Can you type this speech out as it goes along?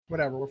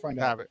Whatever, we'll find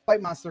Have out. it.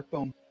 Fight monster,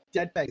 boom.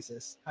 Dead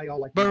Pegasus. How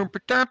y'all like Boom,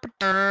 that?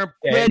 ba-dum,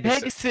 Dead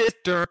Dead Pegasus,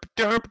 Dead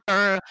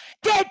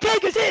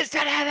Pegasus.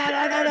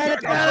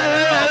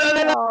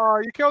 Oh,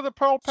 you killed the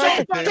Pearl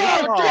Pegasus.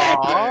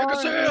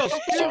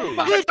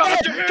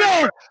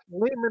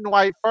 Lemon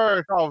white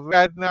first. Oh,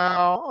 red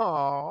now.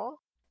 Oh.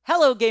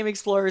 Hello, Game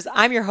Explorers.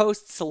 I'm your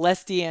host,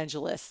 Celeste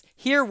DeAngelis,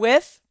 here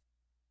with...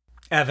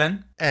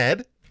 Evan.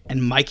 Ed.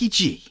 And Mikey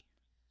G.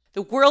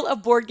 The world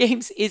of board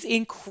games is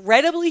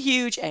incredibly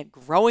huge and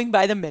growing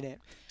by the minute.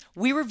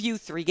 We review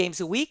 3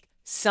 games a week.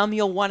 Some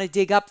you'll want to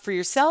dig up for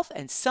yourself,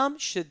 and some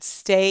should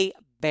stay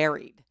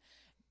buried.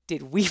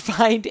 Did we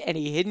find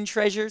any hidden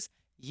treasures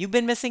you've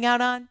been missing out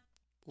on?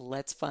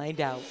 Let's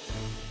find out.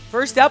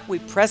 First up, we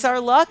press our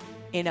luck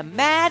in a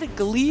mad,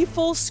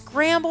 gleeful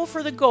scramble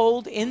for the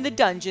gold in the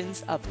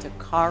dungeons of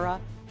Takara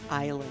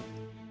Island.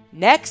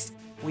 Next,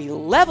 we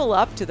level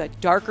up to the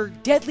darker,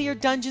 deadlier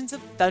dungeons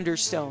of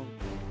Thunderstone.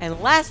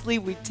 And lastly,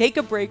 we take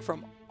a break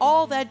from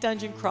all that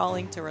dungeon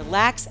crawling to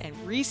relax and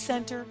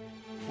recenter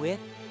with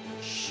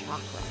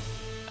Chakra.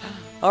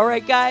 All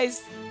right,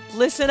 guys,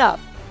 listen up.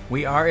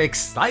 We are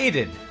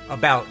excited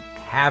about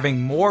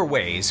having more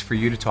ways for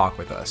you to talk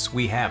with us.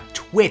 We have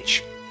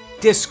Twitch,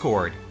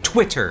 Discord,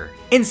 Twitter,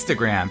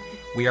 Instagram.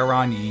 We are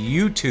on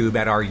YouTube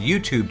at our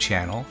YouTube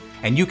channel,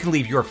 and you can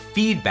leave your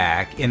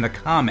feedback in the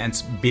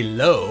comments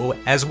below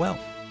as well.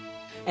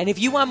 And if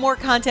you want more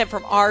content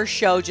from our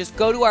show, just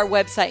go to our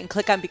website and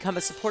click on Become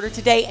a Supporter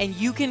today, and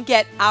you can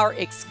get our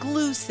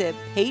exclusive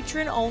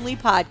patron-only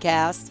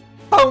podcast.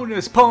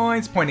 Bonus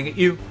points pointing at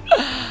you.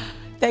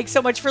 Thanks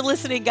so much for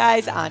listening,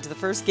 guys. On to the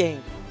first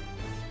game.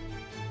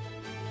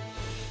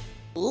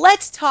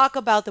 Let's talk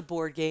about the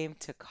board game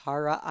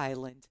Takara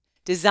Island,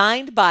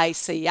 designed by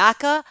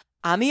Sayaka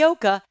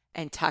Amioka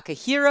and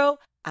Takahiro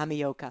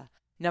Amioka.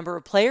 Number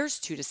of players,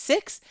 2 to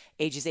 6,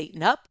 ages 8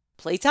 and up,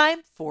 playtime,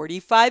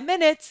 45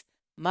 minutes.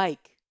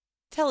 Mike,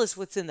 tell us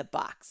what's in the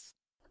box.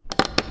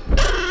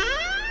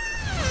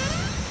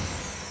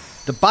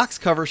 The box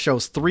cover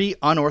shows 3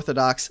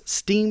 unorthodox,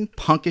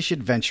 steampunkish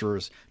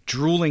adventurers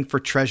drooling for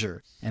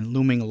treasure and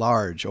looming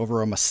large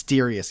over a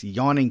mysterious,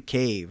 yawning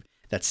cave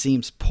that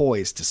seems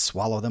poised to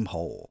swallow them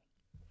whole.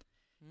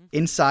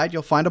 Inside,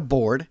 you'll find a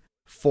board,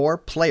 4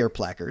 player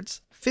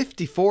placards,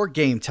 54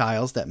 game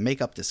tiles that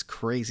make up this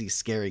crazy,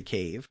 scary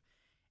cave,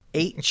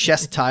 8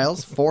 chess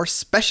tiles, 4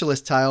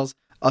 specialist tiles,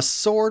 a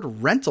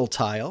sword rental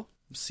tile,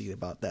 we'll see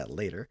about that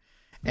later,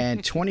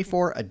 and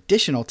 24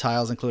 additional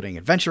tiles including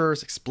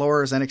adventurers,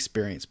 explorers, and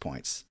experience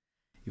points.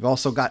 You've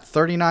also got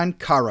 39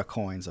 Kara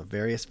coins of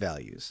various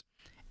values,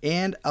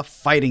 and a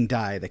fighting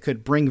die that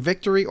could bring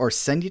victory or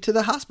send you to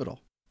the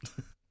hospital.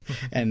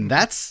 And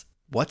that's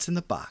what's in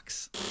the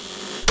box.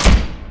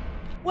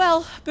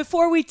 Well,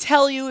 before we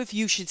tell you if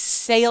you should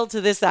sail to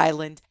this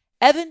island,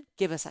 Evan,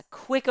 give us a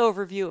quick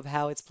overview of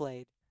how it's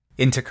played.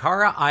 In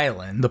Takara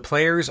Island, the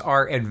players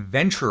are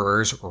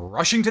adventurers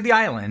rushing to the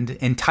island,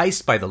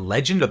 enticed by the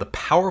legend of the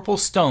powerful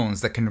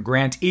stones that can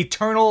grant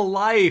eternal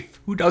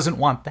life. Who doesn't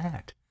want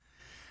that?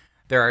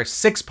 There are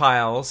 6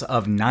 piles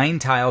of 9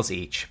 tiles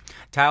each.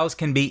 Tiles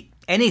can be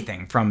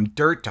anything from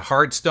dirt to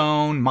hard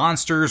stone,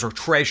 monsters, or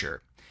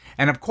treasure.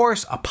 And of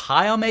course, a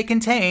pile may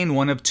contain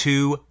one of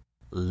 2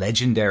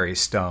 legendary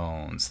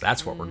stones.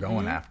 That's what we're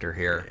going after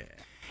here.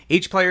 Yeah.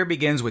 Each player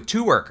begins with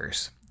 2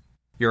 workers.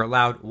 You're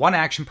allowed 1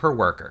 action per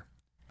worker.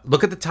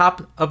 Look at the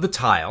top of the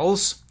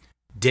tiles,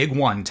 dig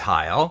 1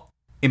 tile,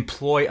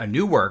 employ a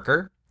new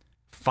worker,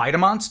 fight a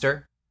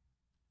monster,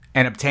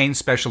 and obtain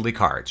specialty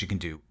cards. You can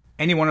do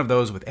any one of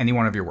those with any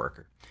one of your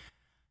worker.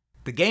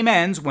 The game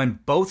ends when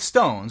both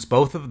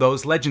of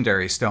those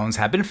legendary stones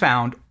have been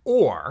found,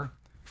 or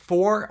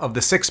 4 of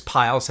the 6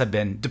 piles have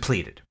been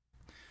depleted.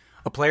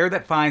 A player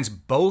that finds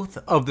both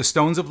of the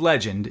Stones of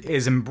Legend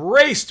is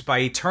embraced by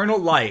eternal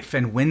life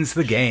and wins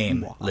the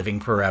game, living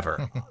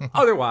forever.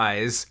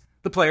 Otherwise,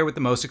 the player with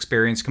the most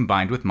experience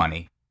combined with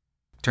money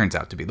turns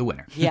out to be the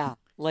winner. Yeah,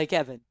 like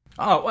Evan.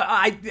 Oh, well,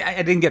 I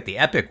didn't get the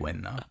epic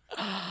win, though.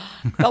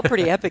 Felt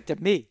pretty epic to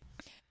me.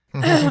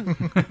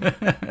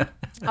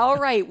 All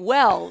right,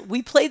 well,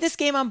 we play this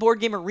game on Board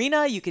Game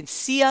Arena. You can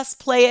see us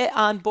play it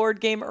on Board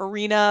Game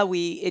Arena.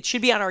 It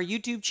should be on our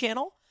YouTube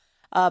channel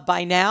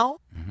by now,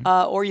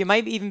 or you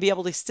might even be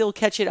able to still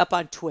catch it up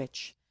on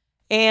Twitch.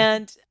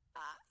 And,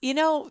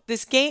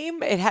 this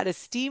game, it had a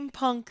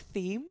steampunk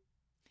theme,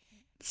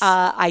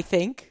 I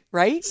think,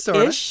 right?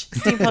 Sorta. Ish?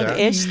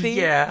 Steampunk-ish theme.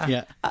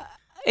 Yeah.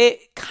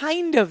 It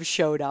kind of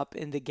showed up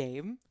in the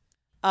game.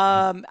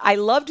 I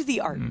loved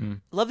the art.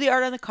 Love the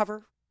art on the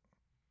cover.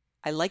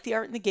 I like the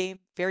art in the game.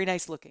 Very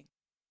nice looking.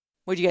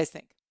 What do you guys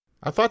think?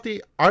 I thought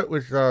the art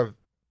was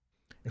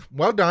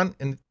well done,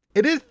 and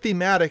it is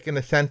thematic in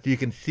the sense that you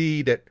can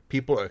see that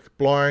people are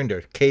exploring,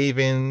 there's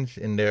cave-ins,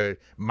 and there's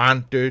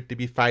monsters to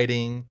be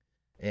fighting,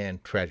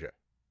 and treasure.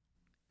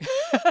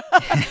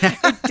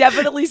 It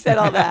definitely said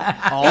all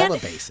that. All the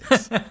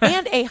basics.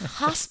 And a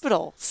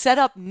hospital set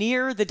up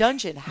near the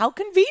dungeon. How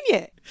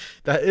convenient.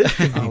 That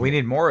is We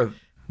need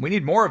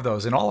more of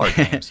those in all our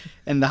games.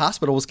 And the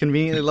hospital was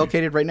conveniently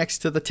located right next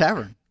to the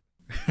tavern.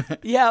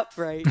 Yeah,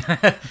 right.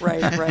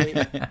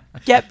 Right.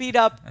 Get beat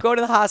up, go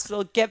to the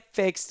hospital, get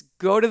fixed,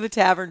 go to the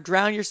tavern,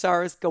 drown your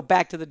sorrows, go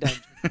back to the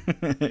dungeon.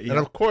 And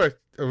of course,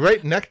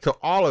 right next to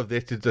all of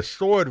this is the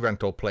sword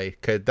rental place,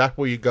 because that's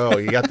where you go.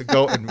 You have to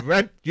go and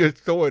rent your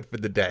sword for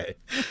the day,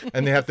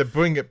 and they have to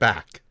bring it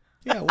back.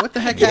 Yeah, what the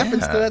heck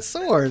happens to that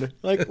sword?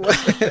 Like, what?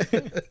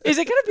 Is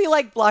it going to be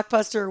like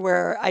Blockbuster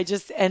where I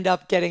just end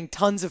up getting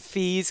tons of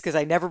fees because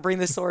I never bring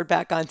the sword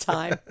back on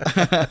time?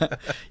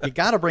 You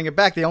got to bring it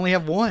back. They only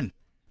have one.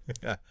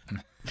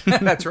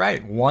 That's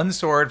right. One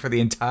sword for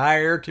the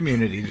entire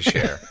community to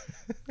share.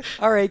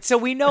 All right, so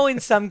we know in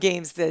some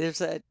games that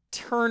there's a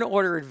turn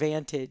order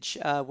advantage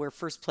where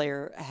first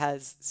player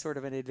has sort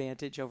of an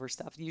advantage over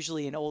stuff,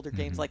 usually in older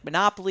games like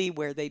Monopoly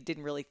where they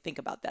didn't really think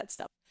about that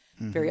stuff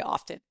very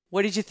often.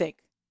 What did you think?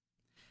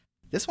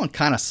 This one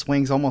kind of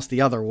swings almost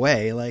the other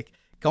way. Like,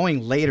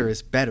 going later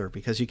is better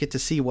because you get to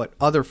see what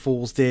other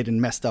fools did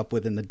and messed up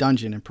with in the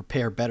dungeon and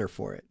prepare better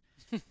for it.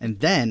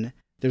 And then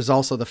there's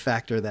also the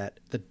factor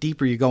that the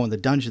deeper you go in the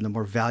dungeon, the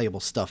more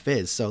valuable stuff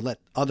is. So let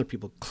other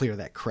people clear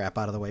that crap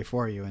out of the way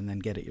for you and then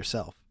get it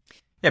yourself.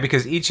 Yeah,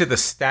 because each of the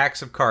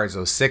stacks of cards,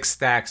 those 6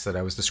 stacks that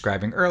I was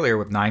describing earlier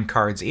with 9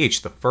 cards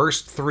each, the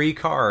first 3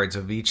 cards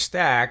of each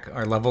stack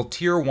are level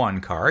tier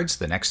 1 cards,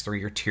 the next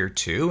 3 are tier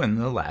 2, and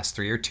the last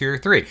 3 are tier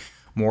 3.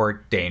 More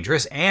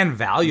dangerous and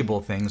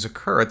valuable things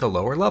occur at the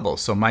lower levels.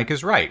 So Mike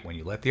is right. When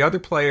you let the other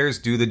players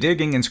do the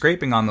digging and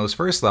scraping on those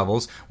first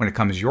levels, when it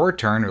comes your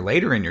turn or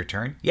later in your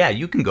turn, yeah,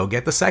 you can go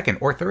get the second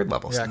or third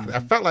level Yeah, stuff. 'cause I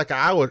felt like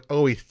I was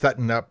always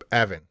setting up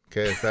Evan,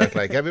 because I was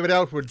like, everybody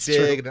else would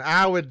dig, and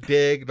I would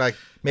dig like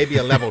maybe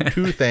a level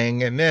 2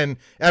 thing, and then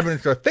Evan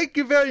would go, thank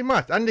you very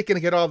much. I'm just going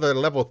to get all the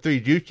level 3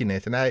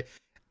 juiciness, and I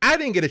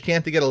didn't get a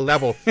chance to get a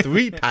level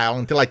 3 tile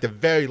until like the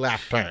very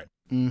last turn.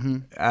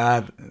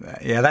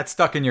 Yeah, that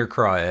stuck in your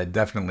craw, Ed.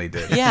 Definitely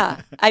did.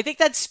 Yeah, I think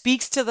that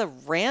speaks to the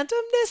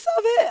randomness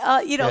of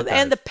it, Yeah, it and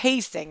does. the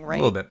pacing, right?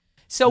 A little bit.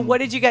 So what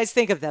did you guys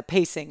think of the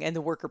pacing and the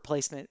worker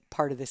placement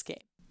part of this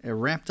game? It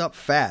ramped up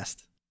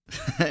fast.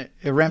 It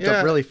ramped Yeah.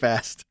 up really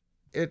fast.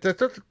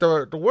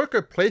 The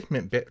worker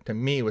placement bit to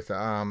me was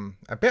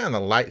a bit on the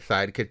light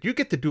side, because you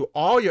get to do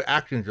all your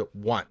actions at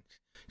once.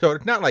 So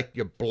it's not like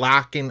you're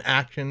blocking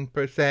action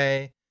per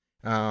se.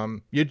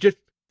 You're just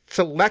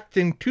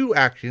selecting 2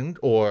 actions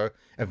or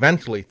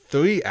eventually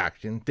 3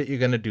 actions that you're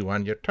going to do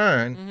on your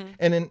turn.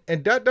 And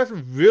that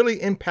doesn't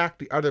really impact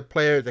the other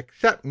players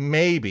except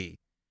maybe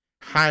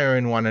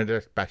hiring one of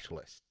their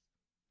specialists.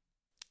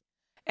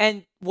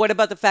 And what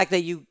about the fact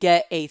that you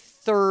get a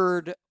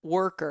third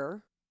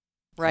worker,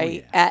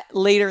 right? yeah. At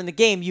later in the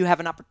game, you have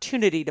an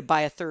opportunity to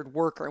buy a third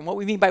worker. And what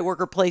we mean by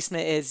worker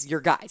placement is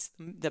your guys,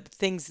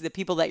 the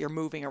people that you're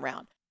moving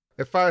around.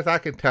 As far as I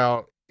can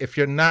tell, if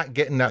you're not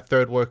getting that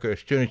third worker as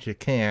soon as you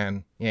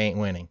can, you ain't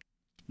winning.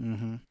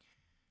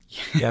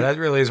 Yeah, that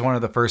really is one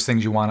of the first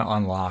things you want to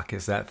unlock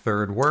is that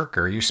third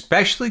worker. You're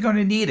especially going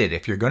to need it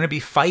if you're going to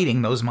be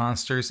fighting those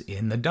monsters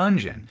in the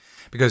dungeon.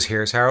 Because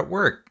here's how it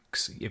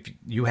works. If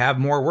you have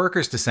more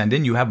workers to send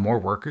in, you have more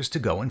workers to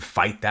go and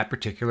fight that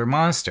particular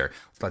monster.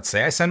 Let's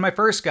say I send my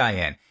first guy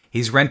in.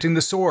 He's renting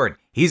the sword.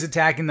 He's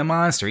attacking the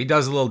monster. He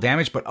does a little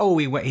damage, but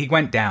he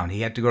went down.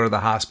 He had to go to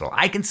the hospital.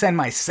 I can send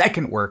my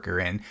second worker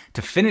in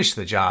to finish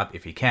the job,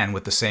 if he can,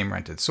 with the same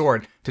rented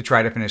sword, to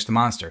try to finish the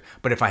monster.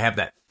 But if I have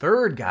that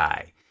third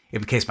guy,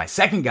 in case my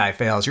second guy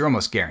fails, you're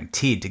almost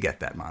guaranteed to get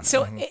that monster.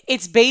 So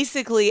it's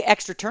basically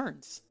extra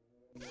turns.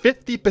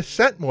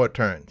 50% more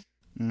turns.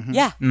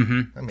 Yeah.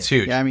 It's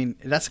huge. Yeah, I mean,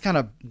 that's kind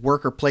of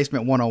worker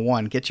placement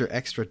 101. Get your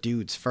extra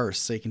dudes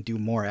first so you can do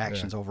more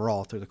actions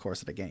overall through the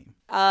course of the game.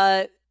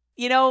 I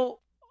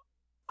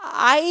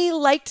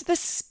liked the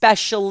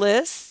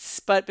specialists,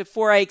 but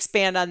before I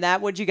expand on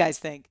that, what do you guys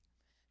think?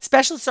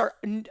 Specialists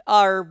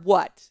are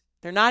what?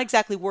 They're not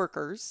exactly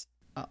workers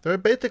They're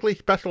basically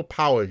special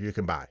powers you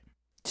can buy.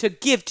 to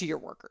give to your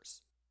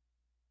workers.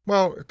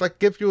 Well, it like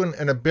gives you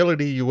an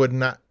ability you would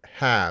not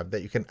have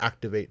that you can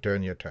activate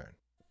during your turn.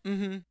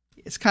 Mm-hmm.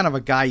 It's kind of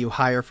a guy you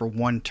hire for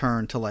one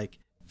turn to, like,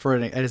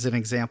 as an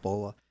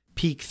example,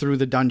 peek through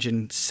the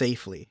dungeon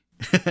safely.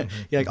 You're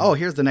like, oh,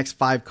 here's the next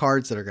 5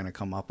 cards that are going to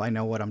come up. I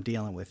know what I'm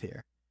dealing with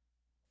here.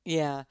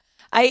 Yeah.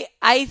 I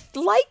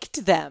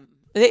liked them.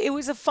 It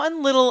was a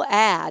fun little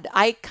ad.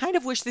 I kind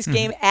of wish this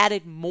game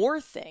added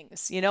more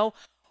things,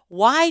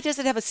 Why does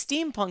it have a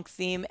steampunk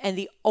theme and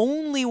the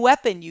only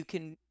weapon you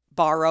can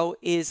borrow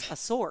is a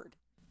sword?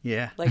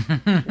 Yeah. Like,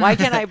 why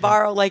can't I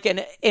borrow like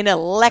an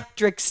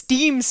electric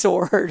steam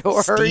sword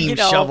or Steam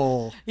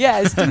shovel.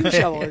 Yeah, a steam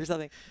shovel or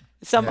something.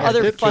 Some Yeah,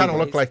 other it fun kind of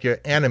ways. look like your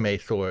anime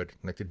sword,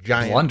 like the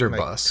giant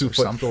Blunderbuss or 2-foot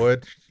something.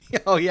 sword.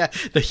 Oh, yeah.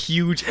 The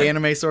huge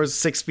anime swords,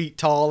 6 feet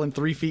tall and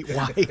 3 feet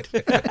wide.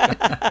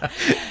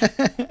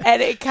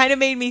 And it kind of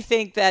made me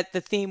think that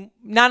the theme,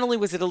 not only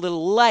was it a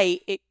little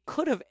light, it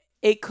could have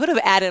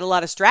added a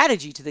lot of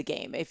strategy to the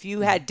game. If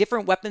you had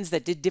different weapons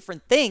that did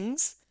different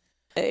things,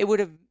 it would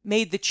have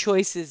made the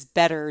choices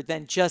better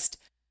than just,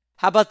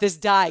 how about this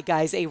die,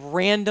 guys? A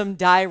random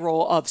die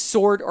roll of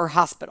sword or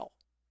hospital.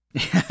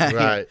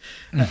 Right.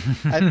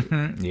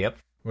 Yep.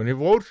 When you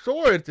roll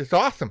swords, it's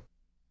awesome.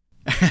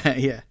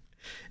 Yeah.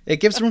 It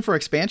gives room for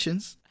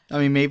expansions. I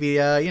mean, maybe,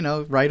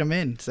 write them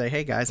in. Say,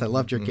 hey, guys, I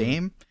loved your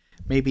game.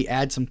 Maybe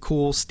add some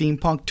cool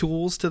steampunk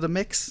tools to the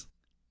mix.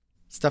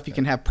 Stuff you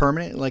can have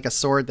permanent, like a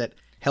sword that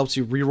helps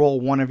you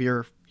reroll one of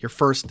your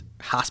first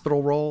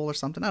hospital roll or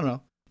something. I don't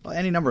know. Well,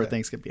 any number of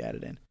things could be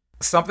added in.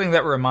 Something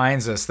that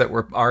reminds us that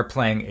we are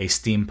playing a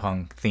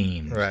steampunk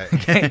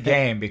themed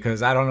game,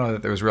 because I don't know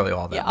that there was really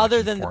all that much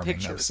other than the informing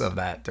pictures of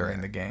that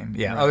during the game.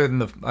 Yeah, other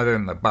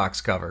than the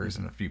box covers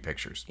and a few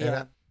pictures.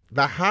 Yeah.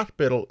 The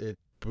hospital is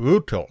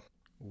brutal.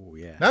 Oh,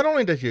 yeah. Not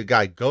only does your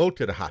guy go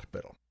to the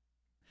hospital,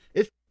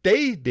 it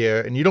stays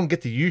there and you don't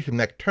get to use him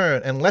next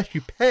turn unless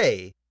you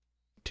pay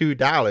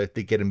 $2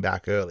 to get him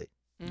back early.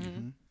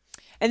 Mm-hmm.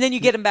 And then you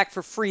get him back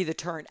for free the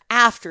turn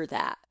after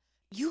that.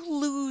 You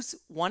lose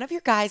one of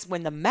your guys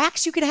when the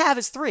max you can have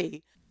is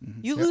 3.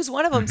 You lose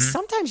one of them.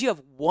 Sometimes you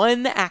have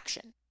 1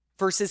 action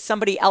versus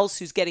somebody else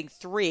who's getting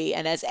 3.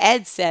 And as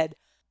Ed said,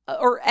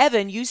 or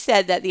Evan, you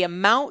said that the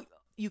amount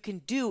you can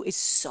do is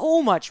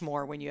so much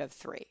more when you have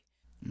 3.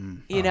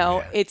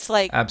 It's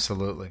like,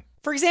 absolutely.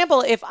 For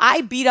example, if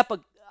I beat up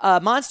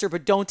a monster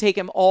but don't take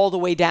him all the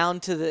way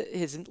down to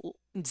his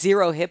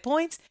 0 hit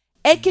points,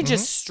 Ed can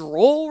just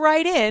stroll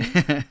right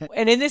in.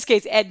 And in this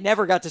case, Ed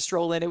never got to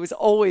stroll in. It was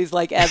always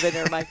like Evan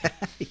or Mike.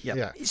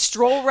 Yeah.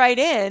 Stroll right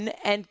in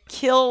and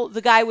kill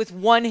the guy with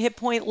 1 hit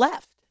point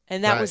left.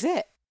 And that was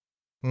it.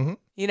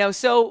 Mm-hmm.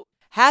 So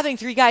having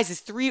 3 guys is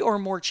 3 or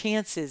more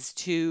chances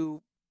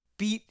to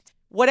beat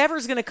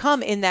whatever's going to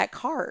come in that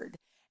card.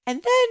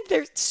 And then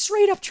they're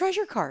straight up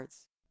treasure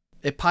cards.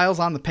 It piles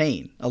on the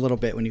pain a little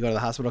bit when you go to the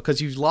hospital because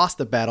you've lost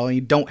the battle and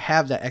you don't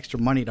have that extra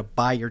money to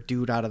buy your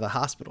dude out of the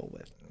hospital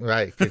with.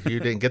 Right, because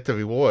you didn't get the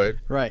reward.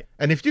 Right.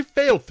 And if you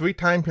fail 3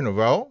 times in a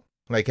row,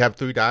 like have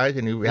 3 dies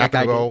and you have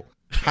to roll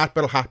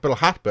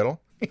hospital,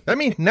 that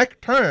means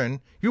next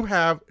turn you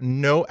have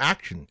no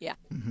action. Yeah.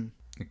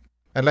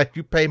 Unless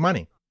you pay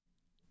money.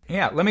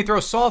 Yeah, let me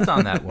throw salt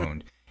on that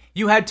wound.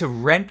 You had to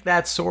rent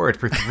that sword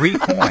for 3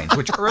 coins,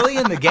 which early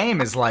in the game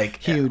is like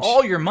huge.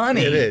 All your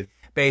money. It is.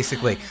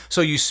 Basically. So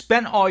you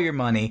spent all your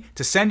money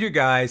to send your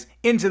guys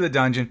into the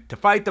dungeon to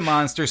fight the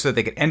monster so that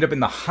they could end up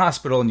in the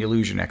hospital and you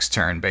lose your next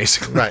turn,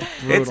 basically. Right.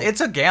 It's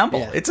a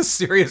gamble. Yeah. It's a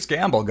serious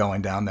gamble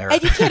going down there.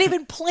 And you can't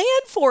even plan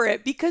for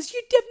it because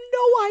you have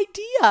no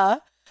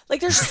idea. Like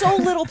there's so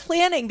little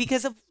planning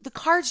because of the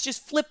cards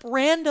just flip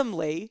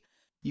randomly.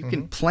 You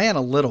can plan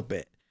a little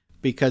bit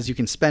because you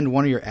can spend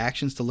one of your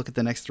actions to look at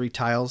the next 3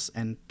 tiles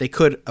and they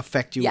could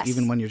affect you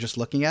even when you're just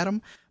looking at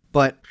them.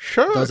 But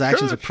those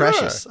actions are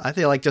precious. I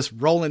feel like just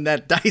rolling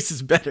that dice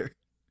is better.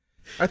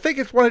 I think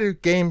it's one of those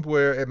games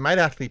where it might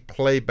actually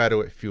play better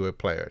with fewer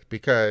players.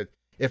 Because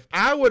if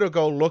I were to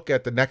go look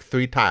at the next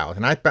 3 tiles,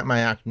 and I spent my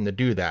action to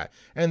do that,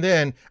 and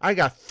then I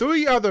got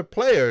 3 other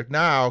players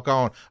now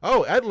going,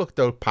 oh, Ed looked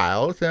those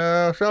piles,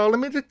 so let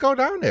me just go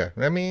down there.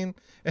 I mean,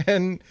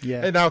 and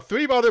now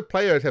 3 other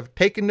players have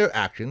taken their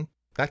action.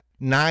 That's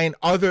 9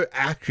 other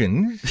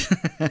actions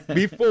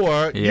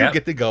before you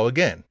get to go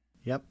again.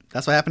 Yep.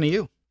 That's what happened to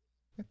you.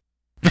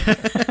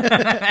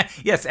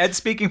 Yes, Ed's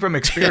speaking from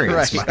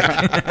experience.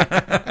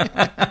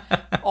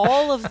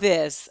 All of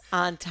this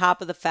on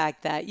top of the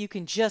fact that you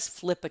can just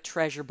flip a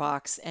treasure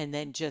box and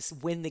then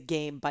just win the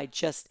game by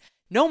just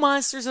no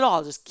monsters at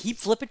all. Just keep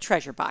flipping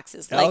treasure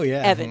boxes like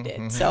Evan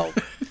did. So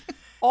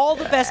all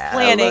the best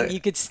planning, you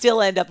could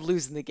still end up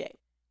losing the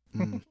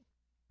game.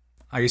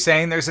 Are you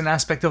saying there's an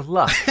aspect of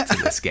luck to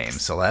this game,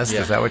 Celeste?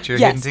 Is that what you're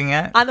Yes. hinting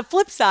at? On the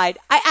flip side,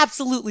 I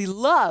absolutely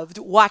loved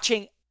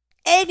watching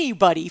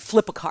anybody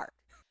flip a card.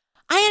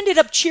 I ended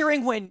up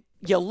cheering when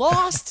you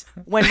lost,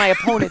 when my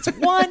opponents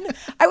won.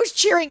 I was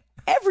cheering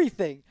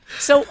everything.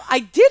 So I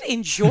did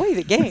enjoy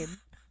the game.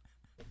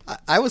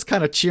 I was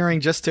kind of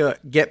cheering just to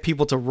get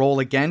people to roll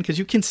again because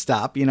you can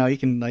stop. You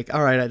can like,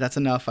 all right, that's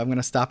enough. I'm going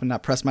to stop and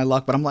not press my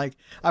luck. But I'm like,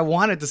 I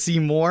wanted to see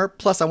more.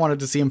 Plus, I wanted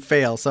to see him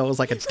fail. So it was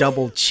like a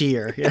double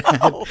cheer.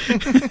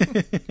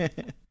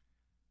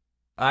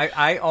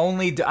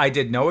 I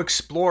did no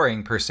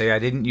exploring per se. I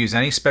didn't use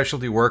any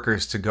specialty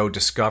workers to go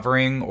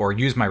discovering or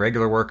use my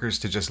regular workers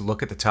to just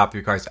look at the top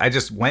 3 cards. I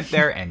just went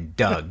there and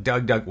dug.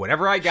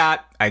 Whatever I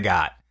got. I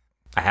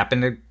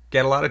happened to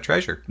get a lot of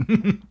treasure.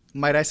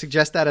 Might I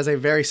suggest that as a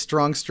very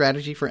strong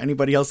strategy for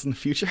anybody else in the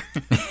future?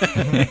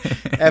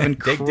 Evan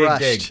crushed.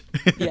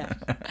 Dig. Yeah.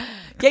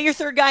 Get your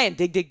 3rd guy and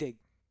dig.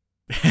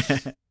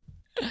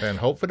 And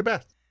hope for the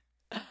best.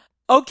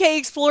 Okay,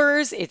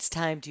 explorers, it's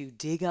time to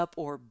dig up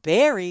or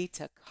bury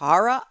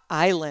Takara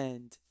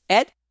Island.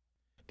 Ed?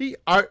 The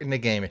art in the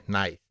game is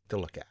nice to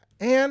look at,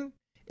 and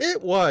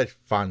it was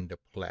fun to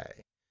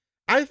play.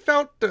 I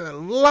felt the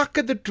luck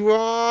of the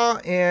draw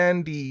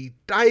and the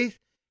dice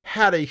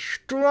had a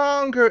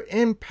stronger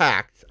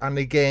impact on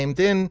the game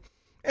than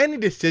any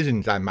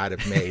decisions I might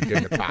have made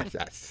during the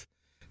process.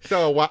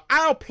 So while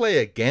I'll play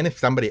again if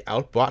somebody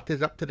else brought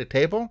this up to the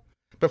table,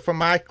 but for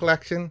my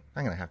collection,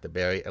 I'm going to have to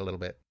bury it a little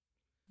bit.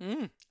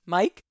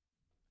 Mike?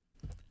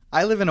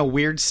 I live in a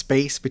weird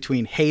space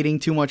between hating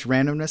too much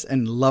randomness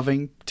and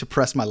loving to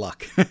press my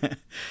luck.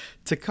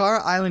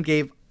 Takara Island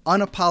gave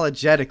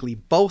unapologetically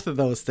both of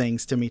those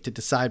things to me to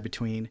decide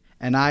between,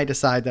 and I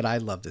decide that I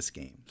love this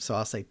game. So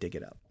I'll say dig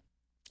it up.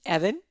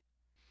 Evan?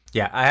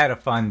 Yeah, I had a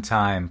fun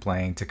time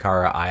playing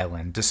Takara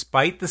Island.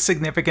 Despite the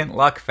significant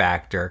luck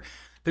factor,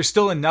 there's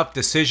still enough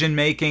decision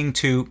making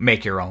to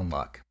make your own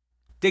luck.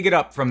 Dig it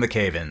up from the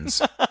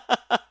cave-ins.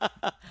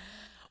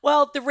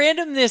 Well, the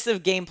randomness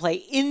of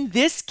gameplay in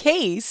this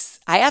case,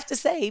 I have to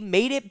say,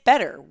 made it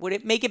better. Would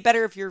it make it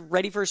better if you're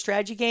ready for a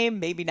strategy game?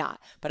 Maybe not.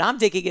 But I'm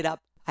digging it up.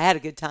 I had a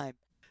good time.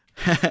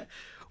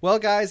 Well,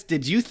 guys,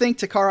 did you think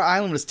Takara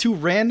Island was too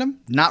random,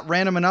 not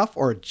random enough,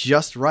 or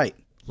just right?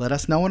 Let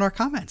us know in our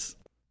comments.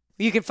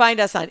 You can find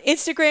us on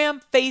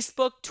Instagram,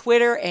 Facebook,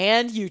 Twitter,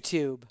 and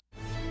YouTube.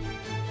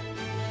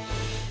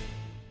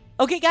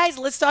 Okay, guys,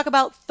 let's talk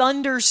about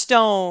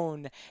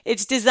Thunderstone.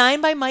 It's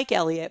designed by Mike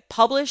Elliott,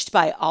 published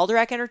by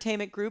Alderac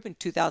Entertainment Group in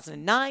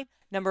 2009.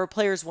 Number of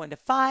players 1 to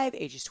 5,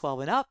 ages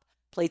 12 and up.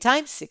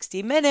 Playtime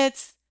 60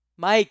 minutes.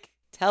 Mike,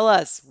 tell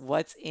us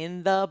what's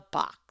in the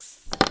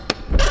box.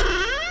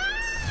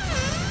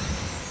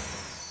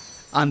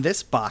 On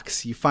this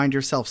box, you find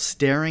yourself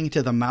staring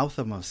into the mouth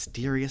of a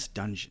mysterious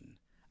dungeon.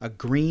 A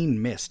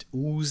green mist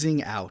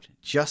oozing out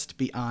just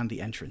beyond the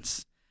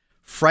entrance.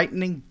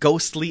 Frightening,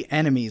 ghostly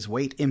enemies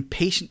wait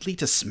impatiently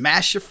to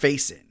smash your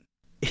face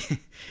in.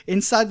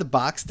 Inside the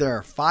box, there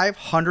are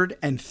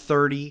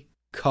 530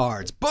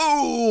 cards.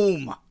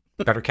 Boom!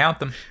 Better count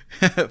them.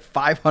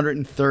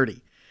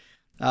 530.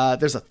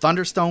 There's a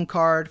Thunderstone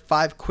card,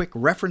 5 quick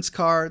reference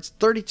cards,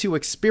 32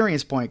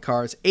 experience point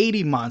cards,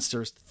 80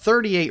 monsters,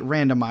 38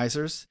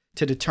 randomizers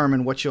to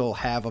determine what you'll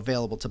have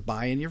available to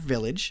buy in your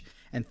village,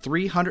 and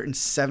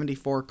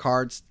 374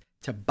 cards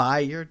to buy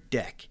your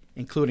deck,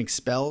 including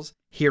spells,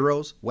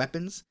 heroes,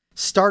 weapons,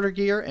 starter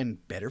gear,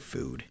 and better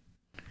food.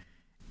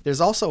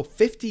 There's also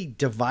 50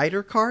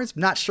 divider cards.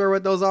 Not sure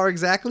what those are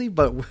exactly,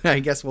 but I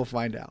guess we'll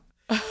find out.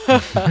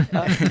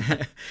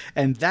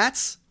 And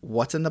that's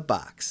what's in the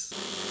box.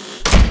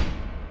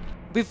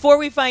 Before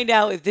we find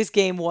out if this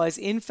game was,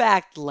 in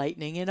fact,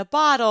 lightning in a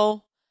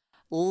bottle,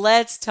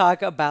 let's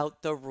talk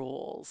about the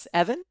rules.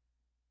 Evan?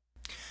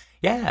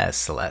 Yes,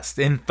 Celeste.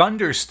 In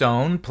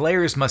Thunderstone,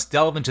 players must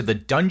delve into the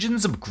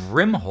dungeons of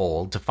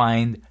Grimhold to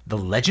find the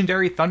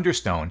legendary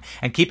Thunderstone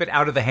and keep it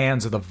out of the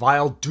hands of the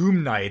vile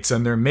Doom Knights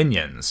and their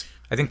minions.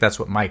 I think that's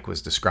what Mike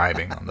was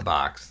describing on the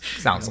box.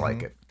 Sounds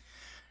like it.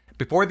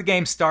 Before the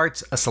game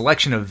starts, a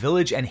selection of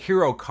village and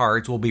hero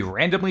cards will be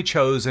randomly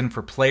chosen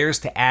for players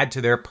to add to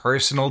their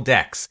personal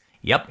decks.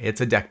 Yep, it's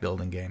a deck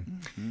building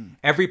game. Mm-hmm.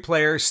 Every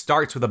player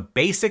starts with a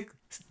basic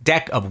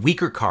deck of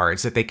weaker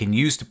cards that they can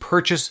use to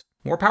purchase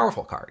more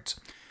powerful cards.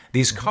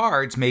 These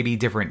cards may be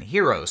different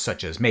heroes,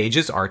 such as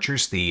mages,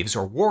 archers, thieves,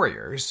 or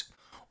warriors,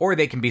 or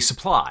they can be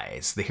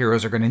supplies the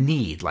heroes are going to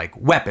need, like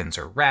weapons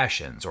or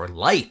rations, or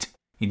light.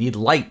 You need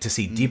light to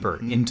see deeper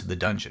into the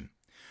dungeon.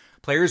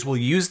 Players will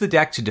use the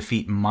deck to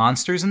defeat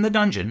monsters in the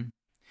dungeon,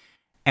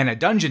 and a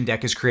dungeon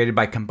deck is created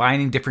by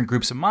combining different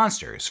groups of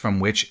monsters, from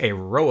which a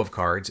row of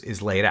cards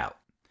is laid out.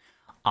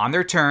 On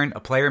their turn, a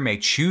player may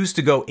choose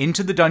to go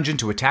into the dungeon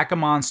to attack a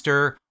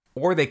monster,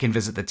 or they can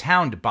visit the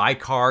town to buy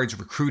cards,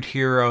 recruit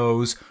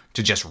heroes,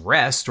 to just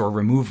rest, or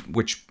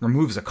which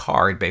removes a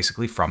card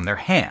basically from their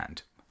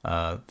hand.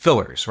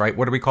 Fillers, right?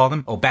 What do we call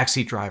them? Oh,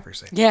 backseat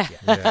drivers. Yeah.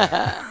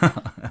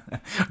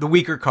 The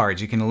weaker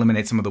cards. You can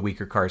eliminate some of the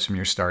weaker cards from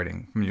your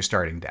starting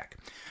deck.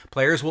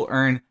 Players will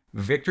earn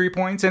victory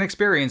points and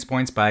experience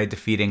points by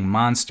defeating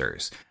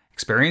monsters.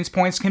 Experience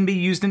points can be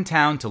used in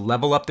town to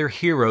level up their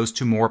heroes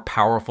to more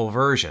powerful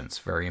versions.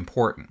 Very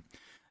important.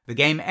 The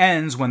game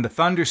ends when the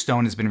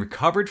Thunderstone has been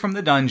recovered from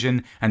the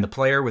dungeon and the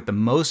player with the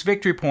most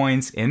victory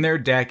points in their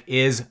deck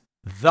is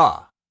the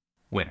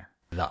winner.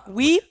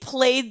 We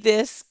played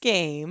this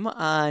game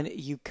on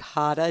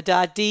Yucata.de.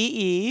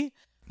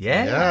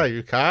 Yeah,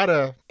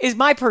 Yucata. Is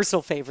my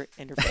personal favorite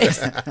interface.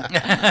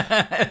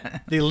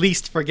 The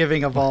least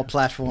forgiving of all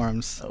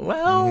platforms.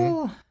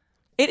 Well,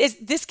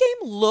 This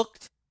game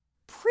looked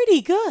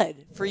pretty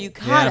good for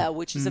Yucata,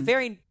 which is a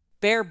very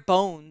bare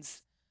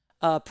bones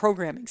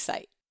programming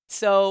site.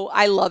 So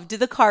I loved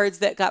the cards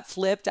that got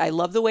flipped. I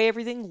loved the way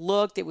everything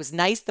looked. It was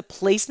nice. The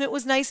placement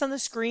was nice on the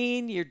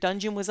screen. Your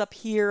dungeon was up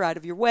here, out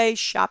of your way.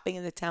 Shopping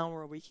in the town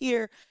were over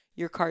here.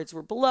 Your cards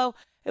were below.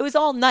 It was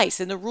all nice,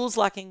 and the rules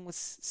locking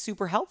was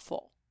super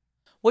helpful.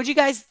 What do you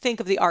guys think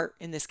of the art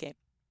in this game?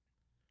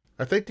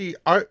 I think the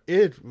art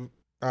is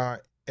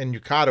in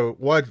Yucata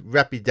was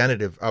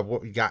representative of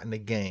what we got in the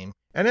game.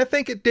 And I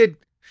think it did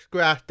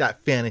scratch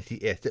that fantasy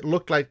itch. It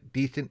looked like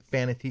decent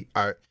fantasy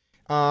art.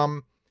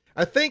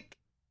 I think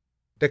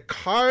the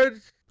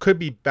cards could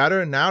be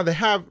better now.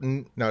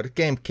 The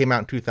game came out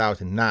in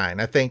 2009.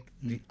 I think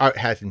the art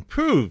has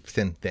improved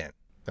since then.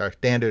 Our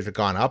standards have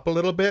gone up a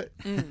little bit,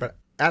 but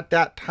at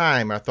that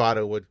time, I thought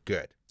it was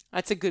good.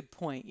 That's a good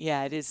point.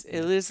 Yeah, it is.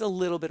 It is a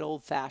little bit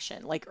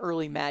old-fashioned, like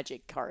early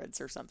Magic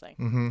cards or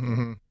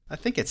something. I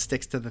think it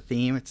sticks to the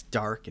theme. It's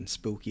dark and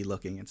spooky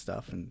looking and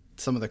stuff, and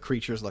some of the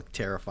creatures look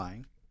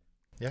terrifying.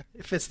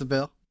 It fits the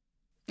bill.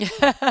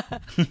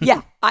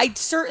 Yeah, I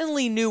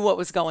certainly knew what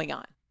was going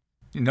on.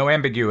 No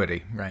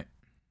ambiguity, right?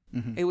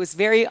 It was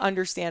very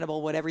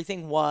understandable what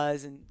everything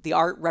was, and the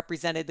art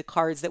represented the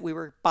cards that we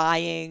were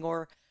buying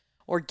or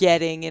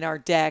getting in our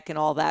deck and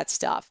all that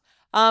stuff.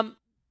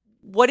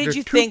 What did There's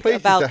you two think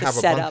places about that the have a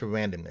setup? bunch of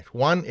randomness.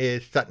 One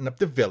is setting up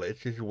the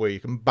village, is where you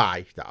can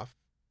buy stuff,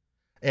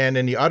 and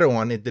then the other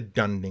one is the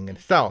dungeon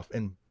itself.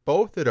 And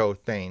both of those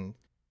things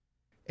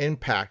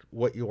impact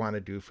what you want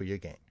to do for your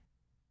game.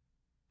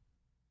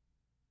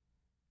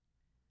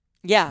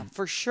 Yeah,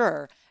 for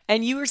sure.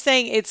 And you were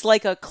saying it's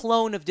like a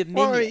clone of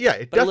Dominion. Well, yeah,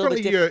 it's but a little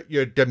bit definitely different.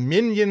 your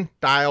Dominion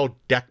style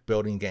deck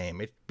building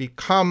game. It's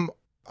become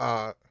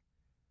a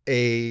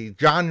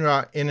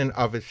genre in and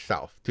of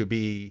itself to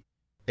be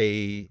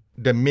a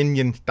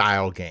Dominion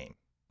style game,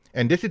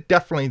 and this is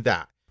definitely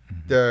that.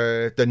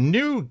 The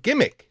new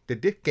gimmick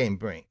that this game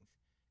brings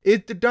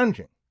is the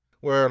dungeon,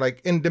 where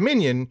like in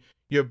Dominion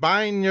you're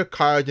buying your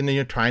cards and then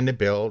you're trying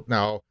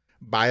to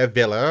buy a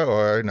villa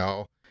or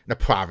a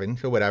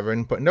province or whatever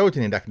and putting those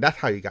in your deck. And that's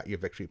how you got your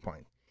victory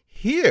points.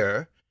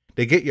 Here,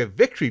 to get your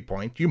victory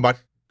points, you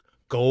must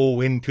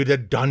go into the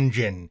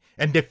dungeon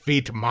and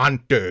defeat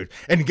monsters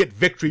and get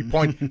victory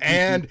points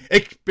and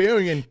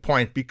experience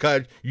points,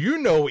 because you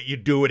know what you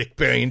do with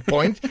experience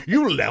points.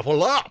 You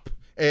level up.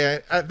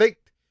 And I think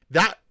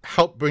that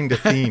helped bring the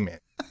theme in.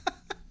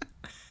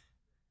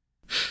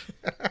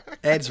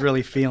 Ed's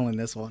really feeling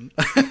this one.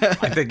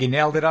 I think he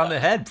nailed it on the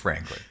head,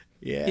 frankly.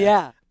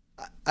 Yeah.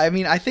 I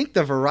mean, I think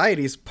the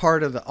variety is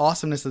part of the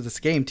awesomeness of this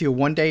game too.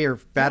 One day you're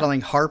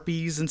battling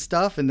harpies and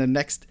stuff, and the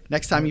next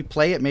time you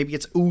play it, maybe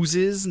it's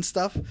oozes and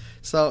stuff.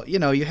 So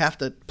you have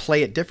to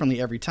play it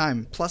differently every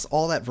time. Plus,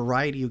 all that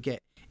variety you get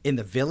in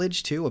the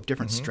village too of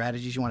different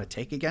strategies you want to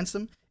take against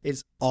them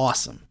is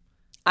awesome.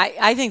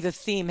 I think the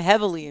theme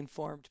heavily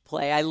informed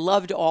play. I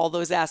loved all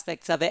those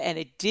aspects of it, and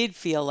it did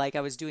feel like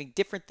I was doing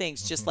different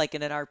things, just like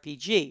in an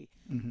RPG,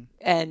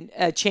 and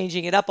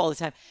changing it up all the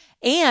time.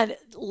 And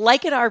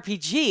like an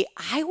RPG,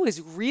 I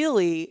was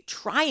really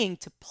trying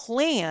to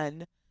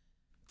plan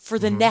for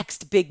the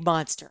next big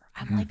monster.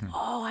 I'm like,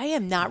 oh, I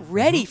am not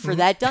ready for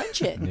that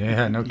dungeon.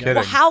 Yeah, no kidding.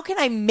 Well, how can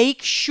I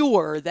make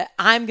sure that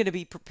I'm going to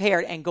be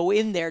prepared and go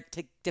in there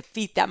to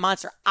defeat that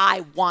monster?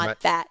 I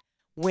want that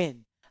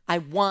win. I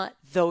want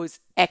those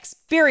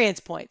experience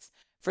points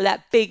for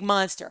that big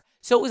monster.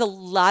 So it was a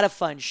lot of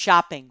fun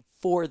shopping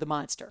for the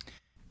monster.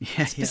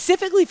 Yeah.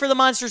 Specifically for the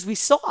monsters we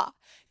saw.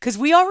 Because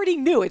we already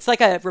knew. It's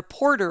like a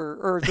reporter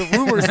or the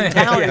rumors in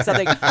town or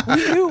something.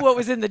 We knew what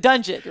was in the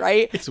dungeon,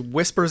 right? It's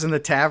whispers in the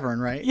tavern,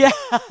 right? Yeah,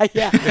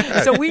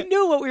 yeah. So we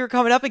knew what we were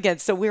coming up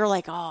against. So we were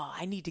like, oh,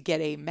 I need to get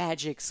a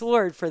magic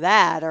sword for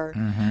that, or,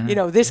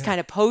 this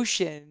kind of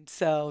potion.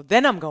 So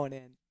then I'm going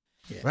in.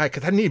 Yeah. Right,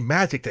 because I need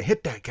magic to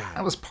hit that guy.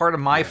 That was part of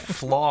my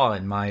flaw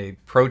in my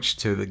approach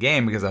to the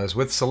game, because I was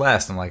with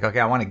Celeste. I'm like, okay,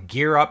 I want to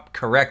gear up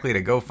correctly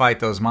to go fight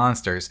those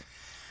monsters.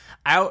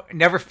 I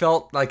never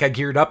felt like I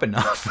geared up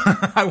enough.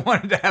 I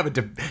wanted to have a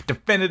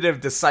definitive,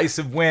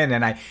 decisive win,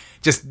 and I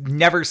just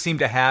never seemed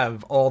to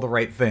have all the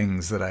right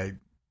things that I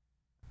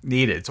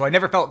needed. So I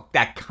never felt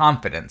that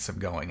confidence of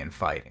going and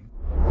fighting.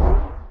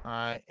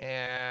 I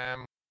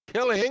am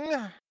killing,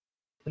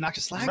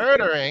 Noxious Slag.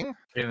 murdering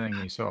Killing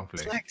me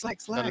softly.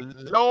 Slag.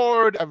 the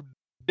Lord of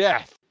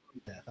Death.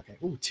 Okay.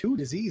 Ooh, 2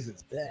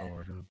 diseases.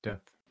 Lord of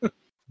Death.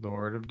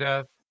 Lord of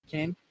Death.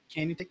 Can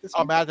you take this Oh,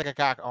 one? magic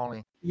attack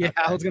only. Yeah,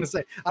 I was going to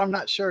say, I'm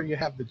not sure you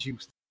have the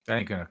juice. I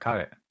ain't gonna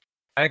cut it.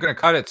 I ain't gonna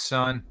cut it,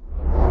 son.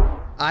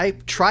 I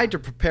tried to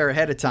prepare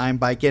ahead of time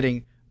by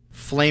getting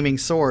flaming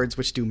swords,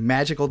 which do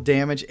magical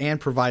damage and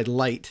provide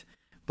light.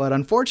 But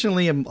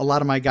unfortunately, a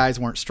lot of my guys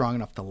weren't strong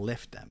enough to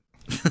lift them.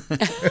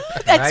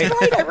 That's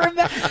right. I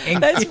remember.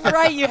 That's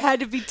right. You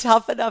had to be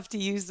tough enough to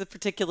use the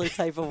particular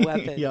type of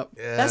weapon. Yep.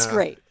 That's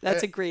great.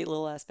 That's a great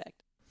little aspect.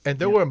 And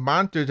there were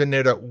monsters in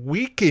there that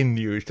weaken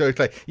you. So it's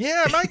like,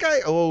 yeah, my guy,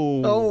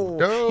 Oh,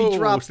 no. he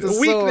drops the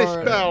weakness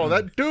sword. spell.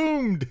 That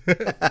doomed.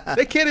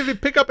 They can't even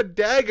pick up a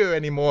dagger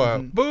anymore.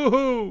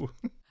 Boo-hoo.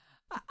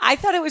 I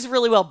thought it was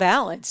really well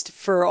balanced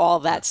for all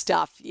that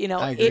stuff.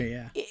 I agree,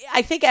 yeah.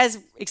 I think as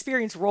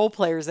experienced role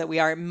players that we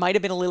are, it might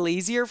have been a little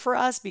easier for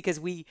us because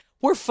we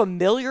were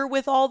familiar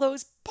with all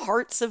those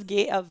parts of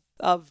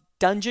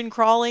dungeon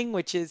crawling,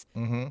 which is,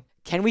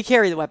 can we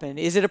carry the weapon?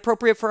 Is it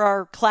appropriate for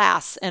our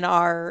class and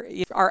our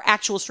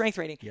actual strength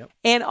rating? Yep.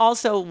 And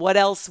also, what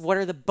else? What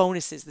are the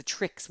bonuses, the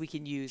tricks we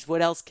can use?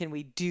 What else can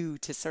we do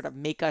to sort of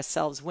make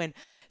ourselves win?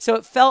 So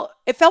it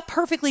felt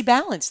perfectly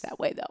balanced that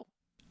way, though.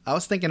 I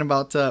was thinking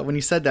about, when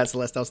you said that,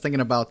 Celeste, I was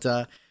thinking about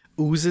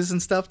oozes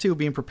and stuff, too,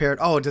 being prepared.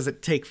 Oh, does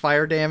it take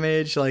fire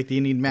damage? Like, do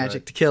you need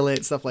magic to kill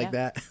it? Stuff like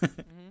that.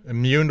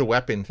 Immune to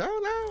weapons.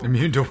 Oh, no.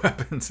 Immune to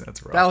weapons.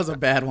 That's right. That was a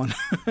bad one.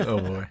 Oh,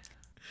 boy.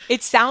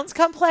 It sounds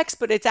complex,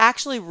 but it's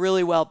actually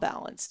really well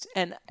balanced.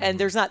 And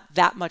there's not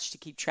that much to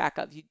keep track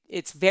of.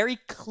 It's very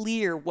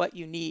clear what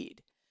you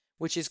need,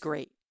 which is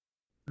great.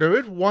 There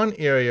is one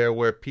area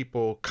where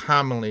people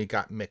commonly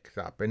got mixed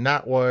up, and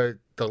that was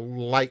the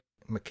light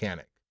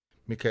mechanic.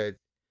 Because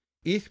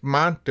each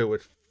monster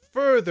was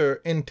further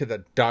into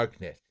the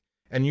darkness,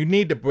 and you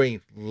need to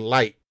bring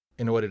light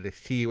in order to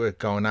see what's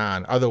going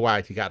on.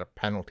 Otherwise, you got a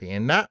penalty.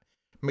 And that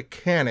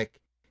mechanic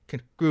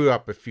can screw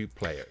up a few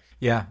players.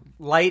 Yeah,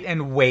 light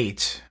and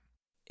weight.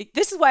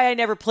 This is why I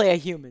never play a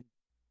human,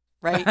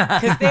 right?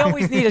 Because they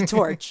always need a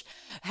torch.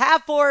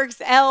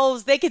 Half-orcs,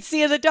 elves, they can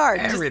see in the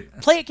dark.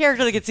 Just play a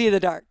character that can see in the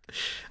dark.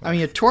 I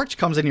mean, a torch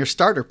comes in your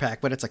starter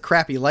pack, but it's a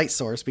crappy light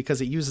source because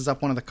it uses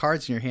up one of the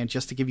cards in your hand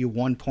just to give you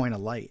 1 point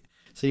of light.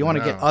 So you want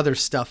to get other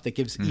stuff that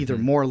gives either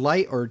more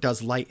light or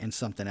does light in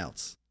something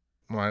else.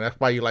 Well, that's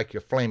why you like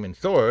your flaming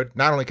sword.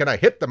 Not only can I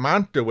hit the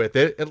monster with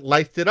it, it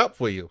lights it up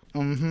for you.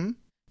 Mm-hmm.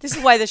 This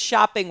is why the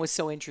shopping was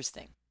so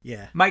interesting.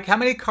 Yeah. Mike, how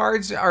many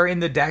cards are in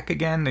the deck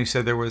again? You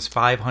said there was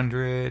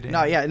 500.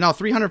 No,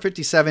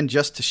 357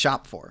 just to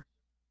shop for.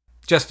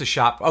 Just to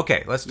shop.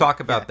 Okay, let's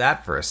talk about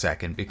that for a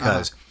second,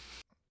 because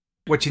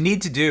what you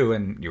need to do,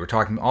 and you were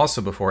talking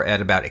also before, Ed,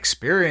 about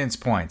experience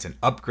points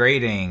and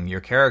upgrading your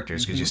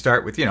characters, because you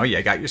start with,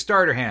 you got your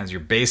starter hands,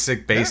 your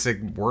basic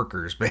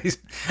workers, but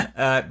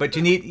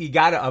you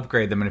got to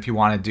upgrade them, and if you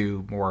want to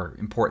do more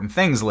important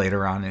things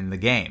later on in the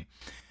game.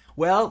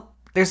 Well,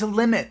 there's a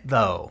limit,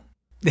 though.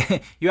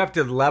 You have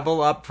to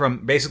level up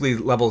from basically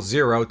level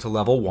 0 to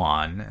level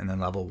 1, and then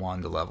level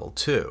 1 to level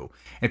 2.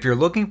 And if you're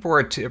looking for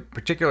a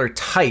particular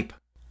type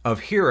of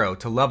hero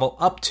to level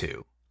up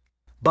to,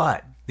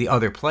 but the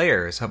other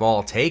players have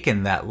all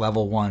taken that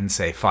level 1,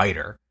 say,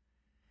 fighter,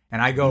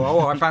 and I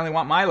go, I finally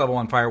want my level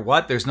 1 fighter.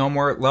 What? There's no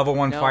more level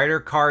 1 fighter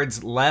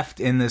cards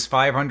left in this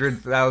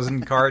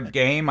 500,000 card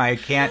game? I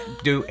can't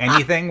do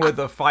anything with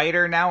a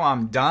fighter now?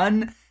 I'm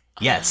done?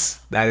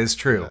 Yes, that is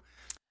true.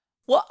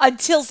 Well,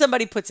 until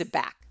somebody puts it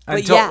back. But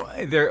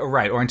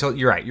until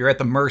you're right. You're at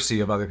the mercy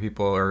of other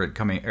people or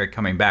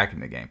coming back in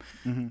the game.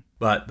 Mm-hmm.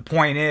 But the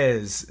point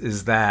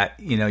is that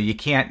you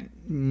can't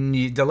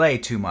delay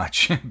too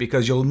much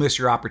because you'll miss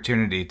your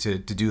opportunity to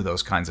do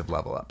those kinds of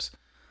level ups.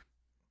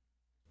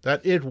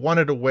 That is one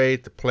of the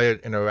ways the players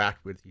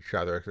interact with each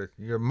other.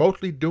 You're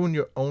mostly doing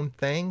your own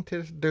thing to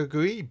a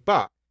degree,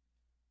 but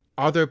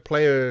other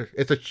players,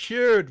 it's a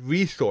shared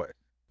resource,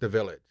 the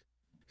village.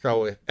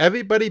 So if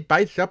everybody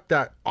bites up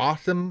that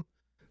awesome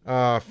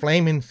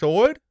flaming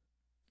sword,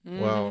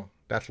 well,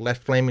 that's less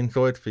flaming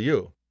swords for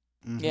you.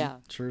 Mm-hmm. Yeah.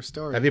 True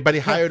story. Everybody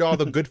hired all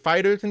the good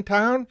fighters in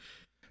town.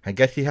 I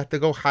guess you have to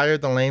go hire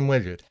the lame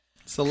wizard.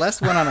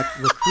 Celeste went on a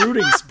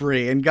recruiting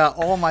spree and got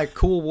all my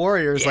cool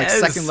warriors, like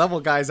second level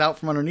guys, out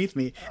from underneath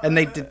me, and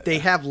they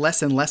have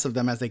less and less of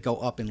them as they go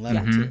up in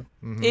level too.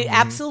 Mm-hmm. It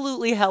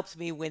absolutely helped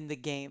me win the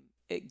game,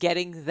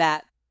 getting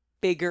that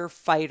bigger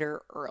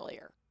fighter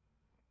earlier.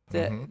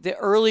 The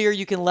earlier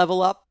you can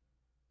level up,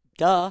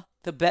 the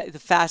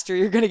faster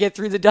you're going to get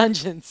through the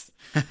dungeons.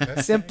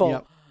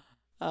 Simple.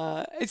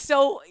 Yep.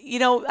 So,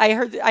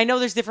 I know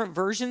there's different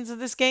versions of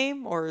this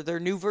game, or there are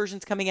new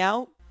versions coming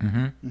out.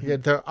 Mm-hmm. Yeah,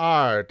 there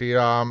are.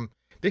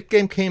 This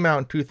game came out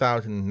in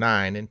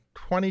 2009. In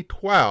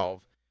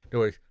 2012, there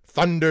was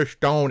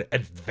Thunderstone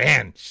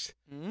Advance,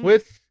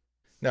 which,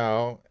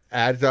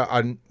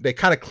 they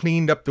kind of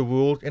cleaned up the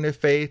rules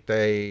interface.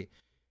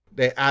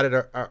 They added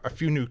a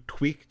few new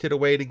tweaks to the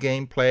way the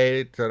game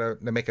played, so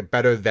that they make a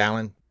better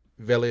Valiant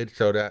village,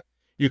 so that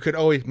you could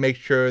always make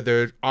sure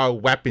there are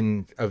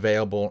weapons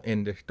available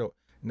in the store.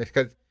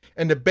 Because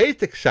in the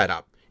basic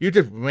setup, you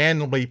just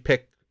randomly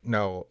pick,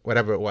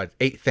 whatever it was,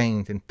 8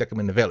 things and stick them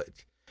in the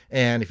village.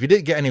 And if you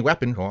didn't get any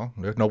weapons, well,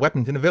 there's no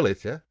weapons in the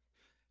village, yeah.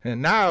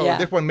 And now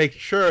this one makes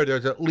sure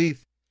there's at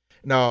least,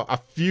 a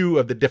few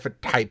of the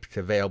different types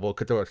available,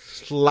 because there were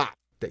slots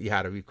that you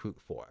had to recruit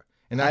for.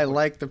 And I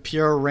like the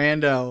pure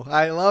rando.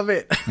 I love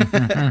it.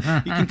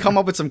 You can come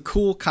up with some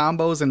cool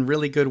combos and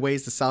really good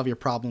ways to solve your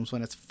problems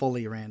when it's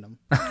fully random.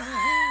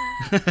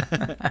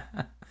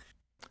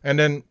 And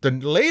then the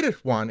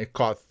latest one is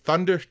called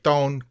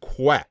Thunderstone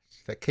Quest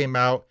that came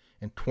out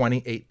in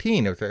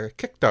 2018. It was a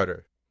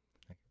Kickstarter.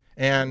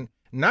 And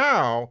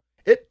now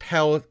it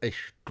tells a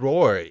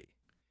story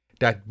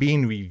that's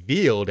being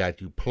revealed as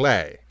you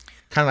play.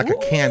 Kind of like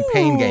a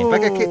campaign game.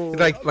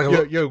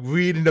 You're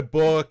reading the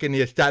book and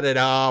you set it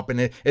up, and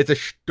it's a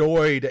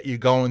story that you're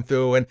going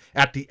through, and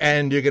at the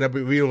end you're going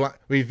to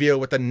reveal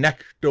what the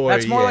next story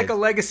is. That's more like a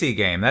legacy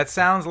game. That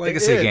sounds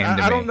legacy game to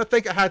me. I don't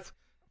think it has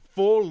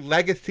full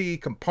legacy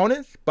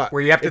components, but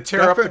where you have to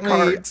tear up the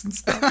cards and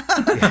stuff. I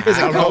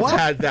don't know if it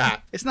has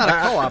that. It's not a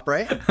co-op,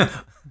 right?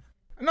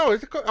 No,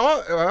 it's a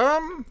co-op.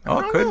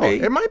 It could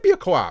be. It might be a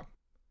co-op.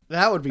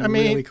 That would be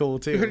really cool,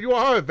 too. You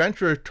are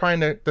adventurers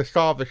trying to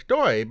solve the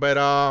story,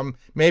 but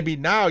maybe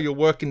now you're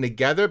working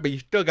together, but you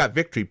still got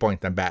victory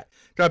points on that.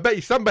 So I bet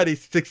you somebody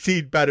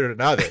succeeds better than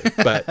others,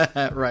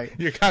 but right.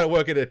 You're kind of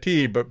working a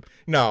team, but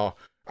no,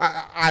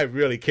 I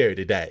really carry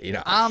today,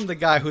 I'm the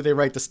guy who they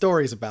write the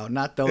stories about,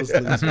 not those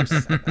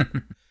losers.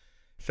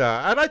 So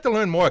I'd like to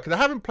learn more, because I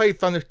haven't played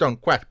Thunderstone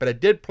Quest, but I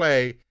did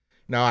play,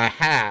 I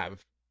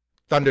have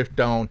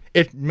Thunderstone,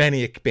 its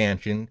many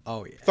expansions.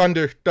 Oh, yeah.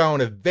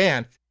 Thunderstone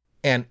Advance,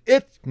 and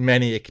its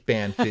many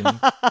expansions.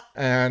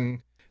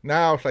 And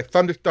now it's like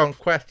Thunderstone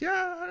Quest.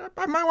 Yeah,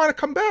 I might want to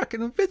come back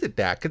and visit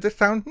that because it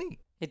sounds neat.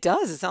 It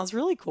does. It sounds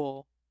really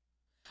cool.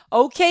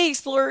 Okay,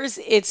 explorers,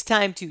 it's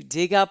time to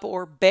dig up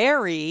or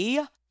bury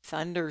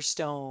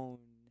Thunderstone.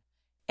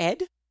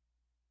 Ed?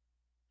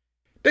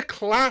 The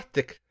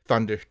classic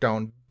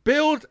Thunderstone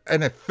builds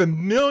a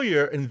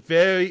familiar and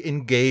very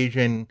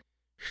engaging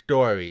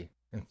story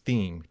and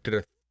theme to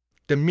the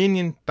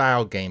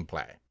Dominion-style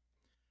gameplay.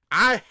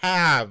 I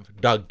have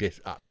dug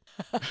this up,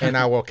 and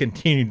I will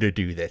continue to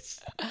do this.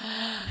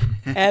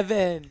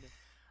 Evan?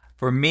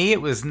 For me,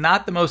 it was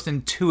not the most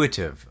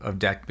intuitive of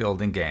deck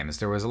building games.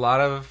 There was a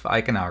lot of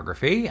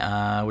iconography,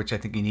 which I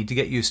think you need to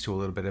get used to a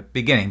little bit at the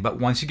beginning. But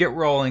once you get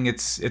rolling,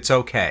 it's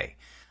okay.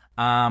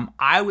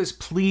 I was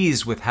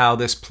pleased with how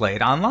this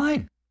played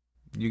online.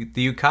 The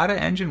Yucata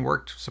engine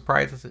worked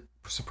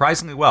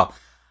surprisingly well.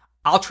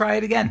 I'll try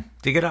it again.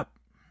 Dig it up.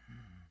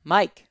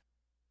 Mike?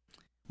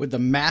 With the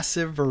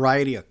massive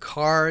variety of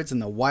cards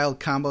and the wild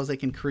combos they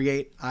can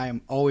create, I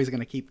am always going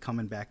to keep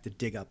coming back to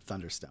dig up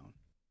Thunderstone.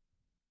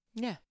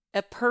 Yeah.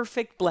 A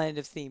perfect blend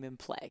of theme and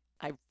play.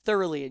 I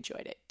thoroughly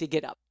enjoyed it. Dig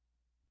it up.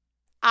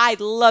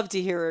 I'd love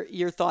to hear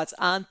your thoughts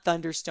on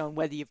Thunderstone,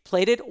 whether you've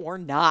played it or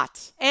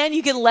not. And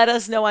you can let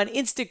us know on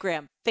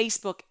Instagram,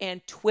 Facebook,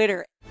 and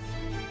Twitter.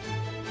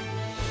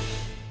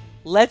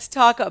 Let's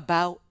talk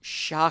about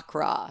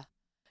Chakra.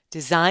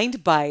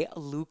 Designed by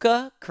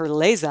Luca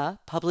Curleza,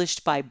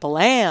 published by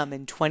Blam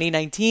in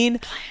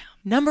 2019.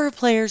 Number of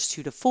players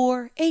 2 to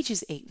 4,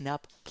 ages 8 and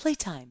up,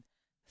 playtime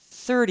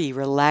 30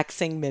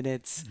 relaxing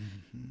minutes.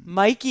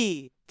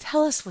 Mikey,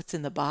 tell us what's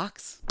in the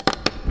box.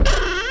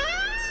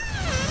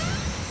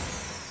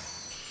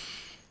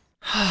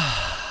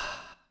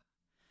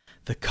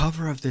 The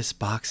cover of this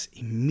box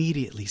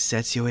immediately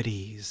sets you at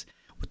ease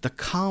with the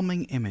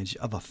calming image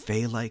of a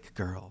fae-like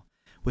girl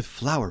with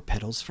flower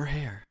petals for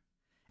hair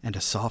and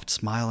a soft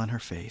smile on her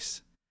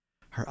face.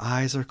 Her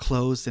eyes are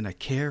closed in a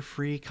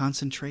carefree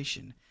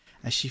concentration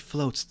as she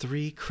floats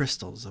 3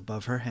 crystals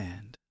above her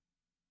hand.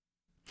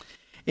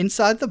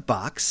 Inside the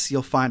box,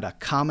 you'll find a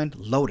common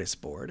Lotus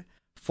board,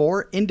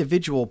 4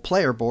 individual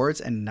player boards,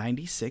 and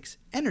 96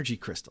 energy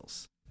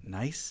crystals.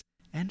 Nice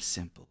and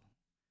simple.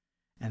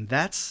 And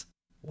that's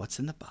what's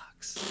in the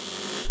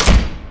box.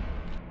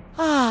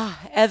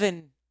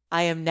 Evan,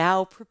 I am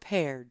now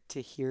prepared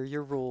to hear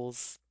your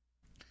rules.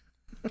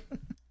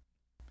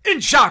 In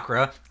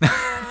Chakra.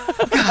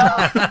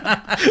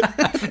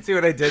 See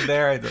what I did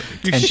there?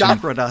 You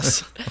chakra'd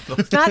us.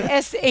 It's not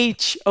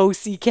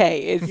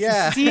S-H-O-C-K.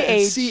 It's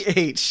C-H.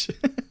 C-H.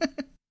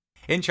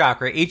 In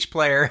Chakra, each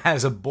player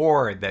has a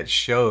board that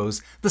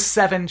shows the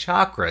 7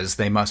 chakras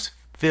they must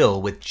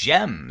fill with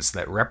gems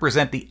that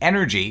represent the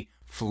energy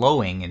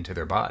flowing into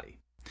their body.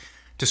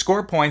 To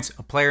score points,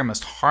 a player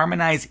must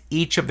harmonize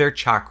each of their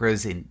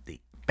chakras in the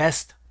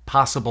best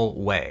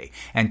possible way.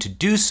 And to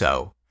do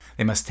so,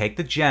 they must take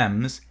the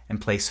gems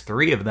and place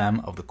 3 of them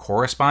of the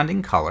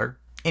corresponding color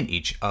in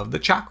each of the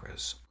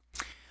chakras.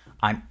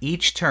 On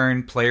each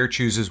turn, player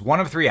chooses one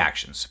of 3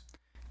 actions.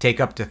 Take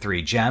up to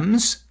 3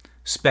 gems,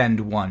 spend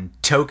 1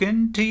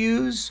 token to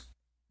use,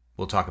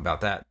 we'll talk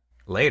about that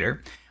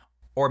later,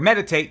 or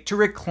meditate to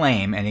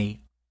reclaim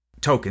any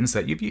tokens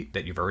that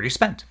you've already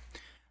spent.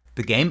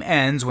 The game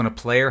ends when a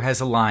player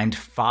has aligned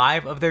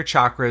 5 of their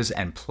chakras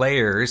and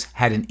players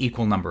had an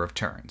equal number of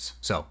turns.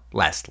 So,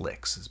 last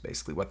licks is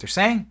basically what they're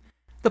saying.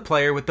 The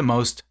player with the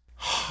most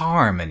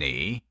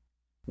harmony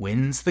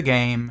wins the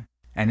game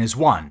and is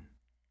one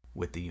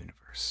with the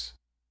universe.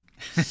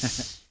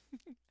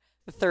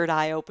 The third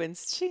eye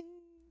opens. Ching.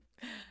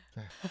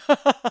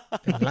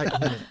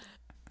 Enlightenment.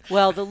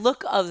 Well, the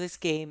look of this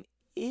game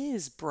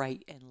is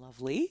bright and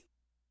lovely.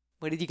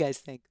 What did you guys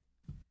think?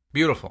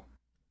 Beautiful.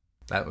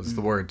 That was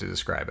the word to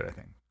describe it, I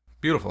think.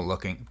 Beautiful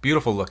looking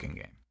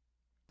game.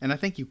 And I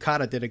think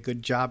Yucata did a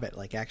good job at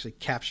actually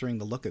capturing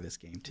the look of this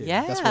game too.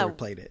 Yeah. That's why we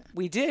played it.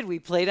 We did. We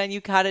played on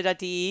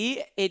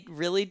Yucata.de. It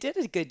really did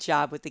a good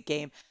job with the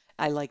game.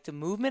 I like the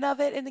movement of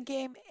it in the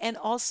game. And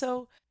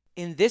also,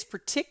 in this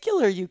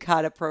particular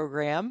Yucata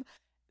program,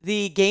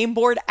 the game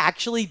board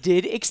actually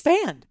did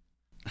expand.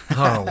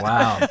 Oh,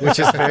 wow. Which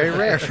is very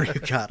rare for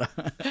Yucata.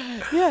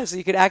 Yeah, so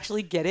you could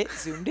actually get it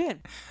zoomed in.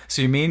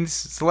 So you mean,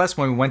 Celeste,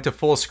 when we went to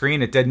full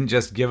screen, it didn't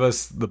just give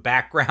us the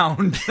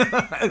background,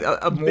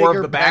 more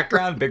of the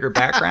background, bigger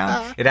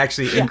background? It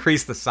actually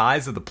increased the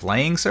size of the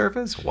playing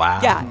surface?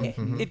 Wow. Yeah,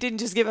 it didn't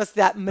just give us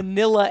that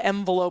manila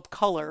envelope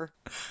color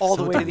all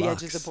the way to the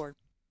edge of the board.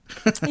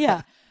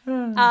 Yeah.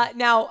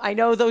 Now, I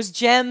know those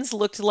gems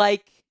looked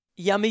like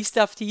yummy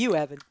stuff to you,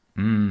 Evan.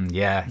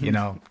 Yeah,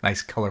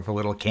 nice colorful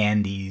little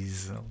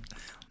candies.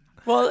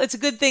 Well, it's a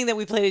good thing that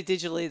we played it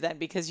digitally then,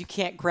 because you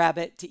can't grab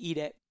it to eat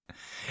it.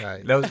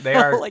 Right. They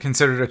are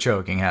considered a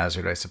choking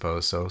hazard, I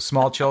suppose. So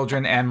small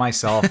children and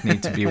myself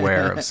need to be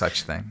aware of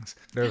such things.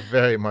 They're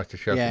very much a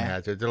choking Yeah.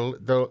 hazard.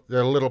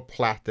 They're little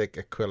plastic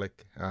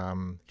acrylic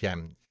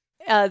gems.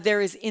 There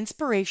is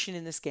inspiration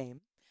in this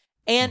game.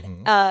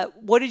 And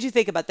what did you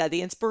think about that?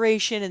 The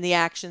inspiration and the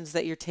actions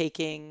that you're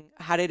taking,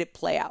 how did it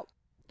play out?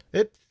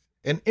 It's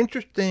an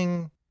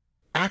interesting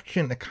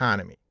action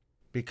economy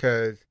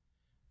because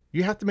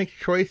you have to make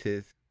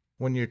choices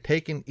when you're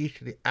taking each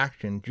of the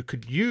actions, you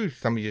could use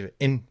some of your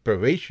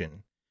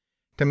inspiration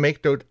to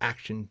make those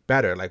actions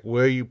better, like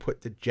where you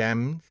put the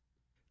gems.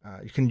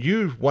 You can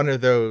use one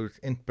of those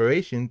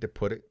inspirations to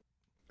put it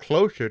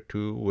closer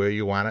to where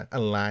you want to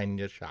align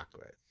your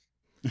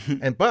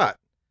chakras. But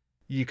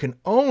you can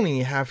only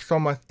have so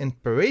much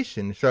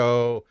inspiration.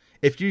 So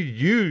if you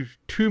use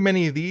too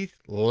many of these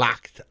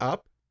locked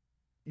up,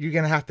 you're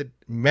going to have to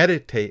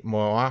meditate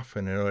more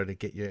often in order to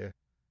get your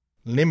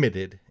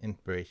limited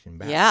inspiration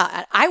back.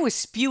 Yeah, I was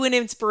spewing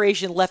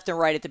inspiration left and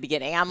right at the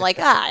beginning. I'm like,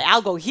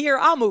 I'll go here,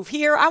 I'll move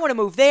here, I want to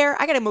move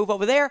there, I got to move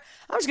over there.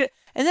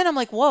 And then I'm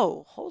like,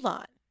 whoa, hold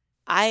on.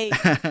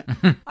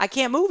 I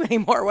can't move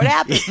anymore. What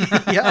happened?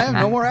 Yeah, I have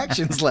no more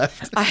actions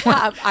left.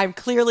 I'm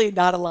clearly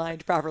not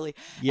aligned properly.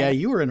 Yeah,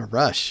 you were in a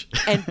rush.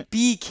 And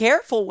be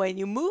careful when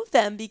you move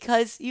them,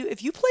 because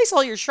if you place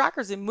all your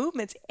chakras in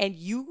movements and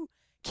you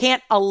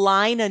can't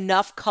align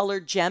enough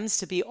colored gems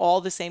to be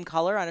all the same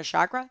color on a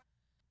chakra,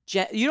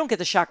 you don't get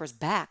the chakras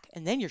back,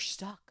 and then you're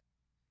stuck.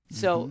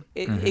 So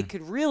it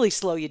could really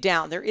slow you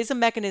down. There is a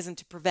mechanism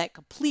to prevent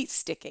complete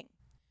sticking,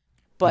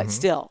 but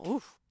still,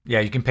 oof. Yeah,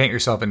 you can paint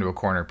yourself into a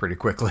corner pretty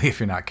quickly if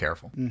you're not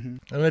careful. And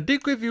I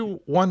did give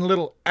you one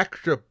little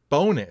extra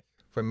bonus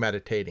for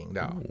meditating,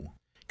 though.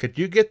 Because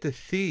you get to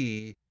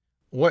see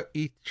what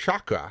each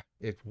chakra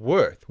is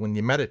worth when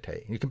you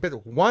meditate. You can pick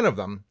one of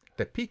them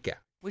to peek at.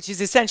 Which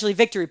is essentially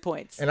victory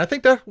points. And I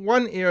think that's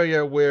one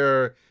area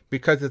where,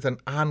 because it's an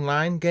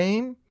online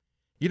game,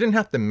 you didn't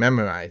have to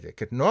memorize it.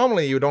 Because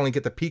normally you would only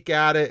get to peek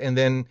at it and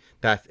then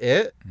that's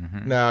it.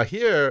 Now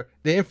here,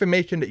 the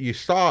information that you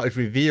saw is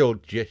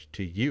revealed just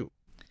to you.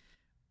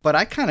 But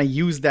I kind of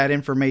used that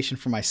information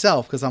for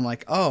myself because I'm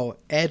like, oh,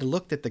 Ed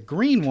looked at the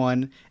green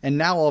one, and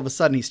now all of a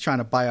sudden he's trying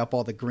to buy up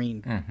all the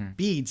green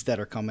beads that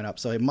are coming up.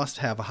 So it must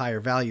have a higher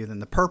value than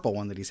the purple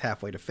one that he's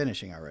halfway to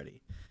finishing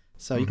already.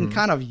 So you can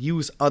kind of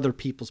use other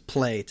people's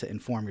play to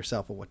inform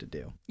yourself of what to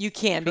do. You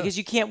can, because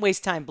you can't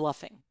waste time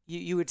bluffing.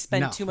 You would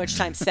spend too much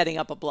time setting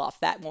up a bluff.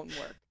 That won't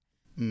work.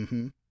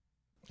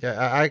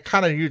 Yeah, I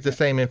kind of use the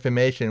same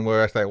information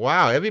where it's like,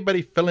 wow,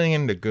 everybody's filling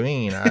in the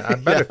green. I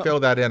better fill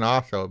that in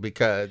also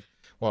because,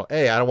 well,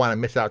 A, I don't want to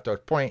miss out those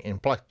points. And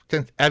plus,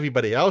 since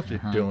everybody else is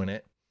doing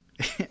it,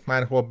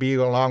 might as well be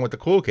along with the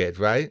cool kids,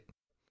 right?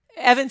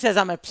 Evan says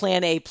I'm a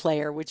plan A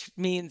player, which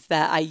means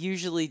that I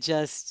usually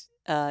just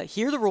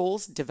hear the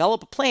rules,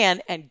 develop a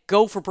plan, and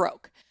go for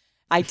broke.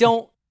 I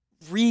don't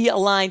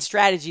realign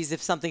strategies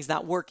if something's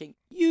not working.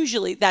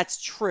 Usually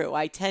that's true.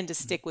 I tend to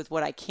stick with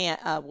what I can't,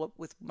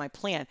 with my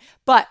plan.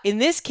 But in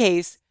this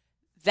case,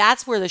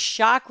 that's where the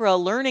chakra,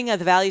 learning of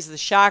the values of the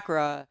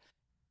chakra,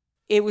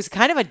 it was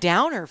kind of a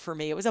downer for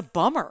me. It was a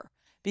bummer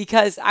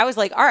because I was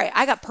like, all right,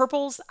 I got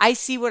purples. I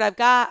see what I've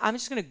got. I'm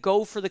just going to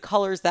go for the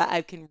colors that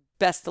I can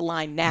best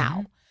align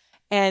now.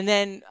 And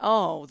then,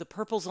 the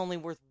purple's only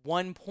worth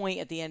 1 point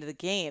at the end of the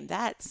game.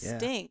 That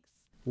stinks.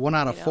 1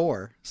 out of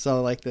 4.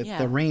 So like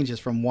the range is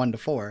from 1 to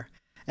 4.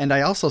 And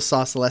I also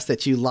saw, Celeste,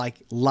 that you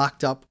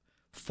locked up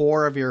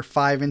 4 of your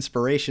 5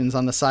 inspirations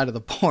on the side of the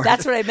board.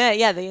 That's what I meant.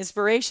 Yeah, the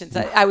inspirations.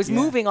 I was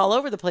moving all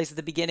over the place at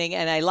the beginning,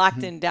 and I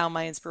locked down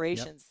my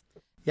inspirations.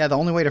 Yeah, the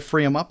only way to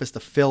free them up is to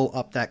fill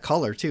up that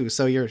color, too.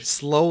 So you're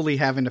slowly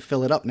having to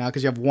fill it up now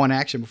because you have 1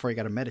 action before you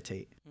got to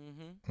meditate.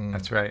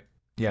 That's right.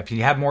 Yeah, if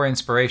you have more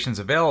inspirations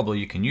available,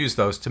 you can use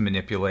those to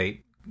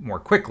manipulate more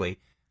quickly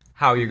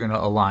how you're going to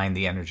align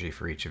the energy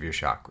for each of your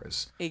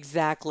chakras.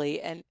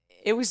 Exactly. And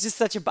it was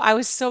just I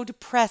was so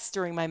depressed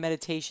during my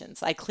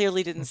meditations. I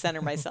clearly didn't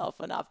center myself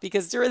enough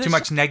because during the Too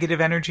much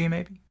negative energy,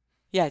 maybe?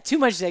 Yeah, too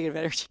much negative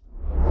energy.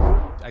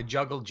 I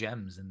juggle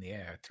gems in the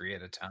air 3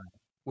 at a time,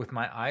 with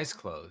my eyes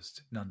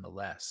closed,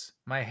 nonetheless.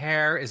 My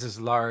hair is as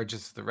large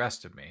as the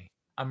rest of me.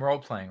 I'm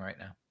role-playing right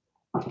now.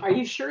 Are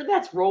you sure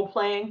that's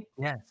role-playing?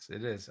 Yes,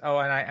 it is. Oh,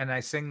 and I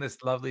sing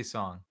this lovely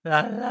song.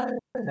 La, la,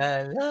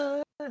 la,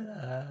 la,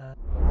 la.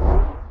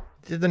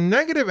 The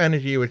negative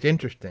energy was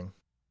interesting.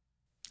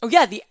 Oh,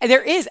 yeah,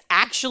 there is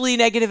actually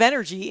negative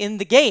energy in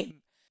the game.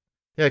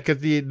 Yeah, because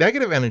the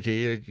negative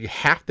energy, you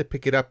have to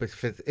pick it up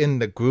if it's in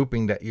the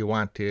grouping that you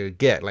want to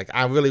get. Like,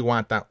 I really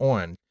want that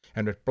orange,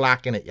 and there's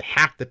black in it. You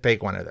have to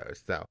take one of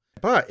those, though.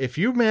 But if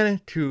you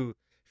manage to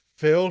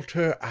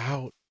filter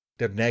out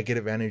the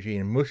negative energy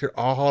and mush it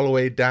all the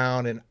way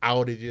down and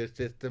out of your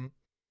system,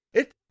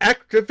 it's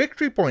extra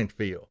victory points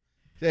for you.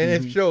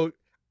 And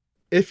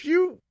if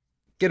you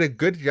get a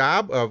good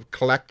job of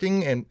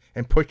collecting and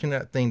pushing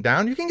that thing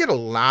down, you can get a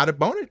lot of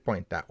bonus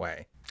points that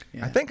way.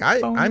 Yeah. I think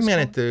I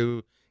managed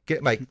to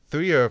get like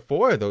 3 or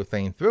 4 of those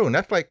things through, and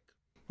that's like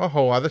a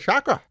whole other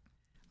chakra.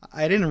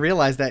 I didn't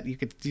realize that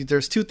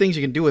there's 2 things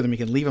you can do with them. You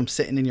can leave them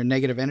sitting in your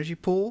negative energy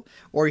pool,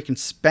 or you can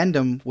spend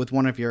them with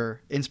one of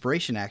your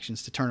inspiration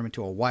actions to turn them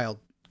into a wild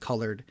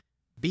colored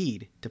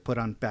bead to put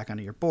back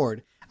onto your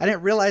board. I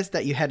didn't realize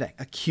that you had to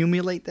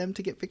accumulate them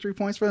to get victory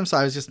points for them, so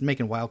I was just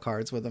making wild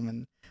cards with them,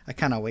 and I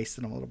kind of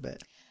wasted them a little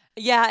bit.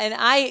 Yeah, and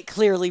I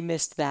clearly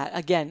missed that.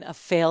 Again, a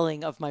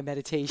failing of my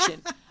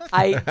meditation.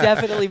 I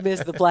definitely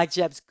missed the black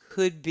gems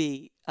could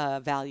be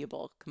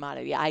valuable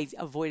commodity. I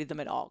avoided them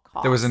at all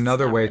costs. There was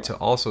another Not way really. to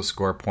also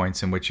score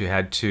points in which you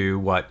had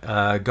to,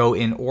 go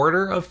in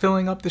order of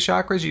filling up the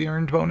chakras. You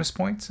earned bonus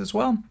points as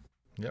well.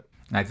 Yep.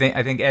 I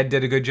think Ed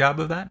did a good job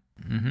of that.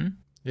 Mm-hmm.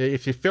 Yeah,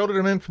 if you filled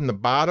them in from the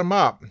bottom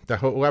up,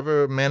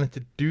 whoever managed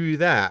to do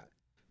that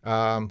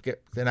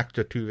gets an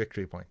extra 2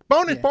 victory points.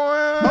 Bonus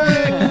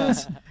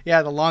points!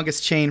 Yeah, the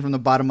longest chain from the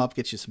bottom up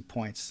gets you some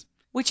points.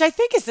 Which I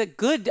think is a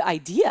good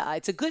idea.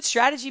 It's a good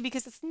strategy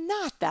because it's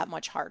not that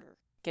much harder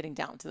getting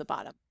down to the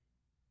bottom.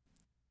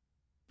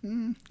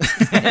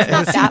 It's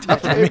not that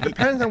much harder. It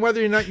depends on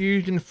whether or not you're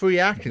using free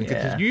action.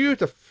 Because Yeah. if you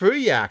use a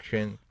free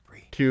action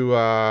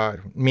to,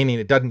 meaning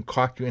it doesn't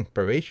cost you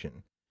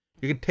inspiration,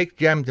 you can take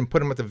gems and put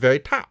them at the very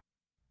top.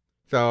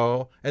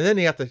 So, and then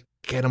you have to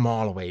get them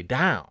all the way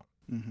down.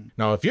 Mm-hmm.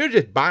 Now, if you're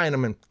just buying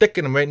them and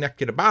sticking them right next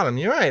to the bottom,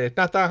 you're right. It's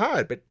not that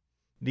hard, but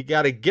you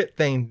got to get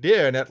things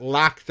there, and that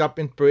locks up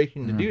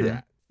inspiration to do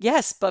that.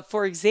 Yes, but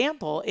for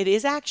example, it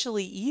is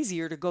actually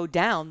easier to go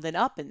down than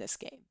up in this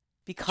game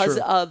because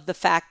True. of the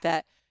fact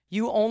that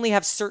you only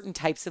have certain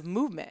types of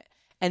movement.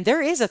 And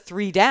there is a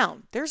 3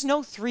 down. There's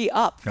no 3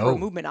 up for No. a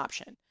movement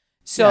option.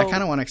 So Yeah, I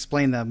kind of want to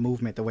explain the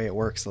movement, the way it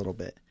works a little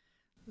bit.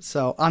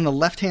 So on the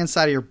left-hand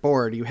side of your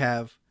board, you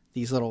have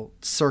these little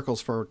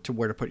circles to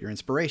where to put your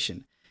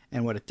inspiration.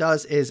 And what it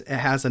does is it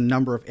has a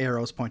number of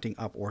arrows pointing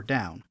up or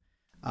down.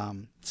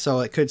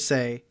 So it could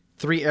say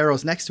 3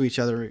 arrows next to each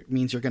other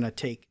means you're going to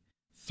take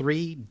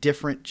 3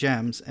 different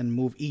gems and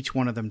move each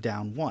one of them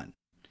down 1.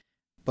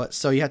 But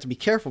so you have to be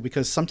careful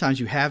because sometimes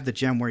you have the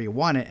gem where you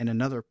want it and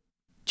another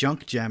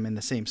junk gem in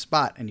the same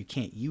spot, and you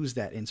can't use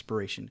that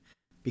inspiration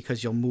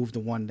because you'll move the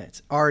one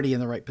that's already in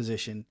the right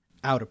position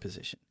out of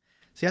position.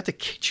 So you have to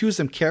choose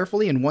them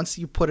carefully, and once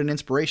you put an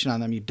inspiration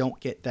on them, you don't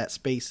get that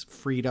space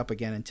freed up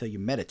again until you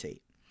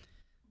meditate.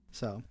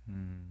 So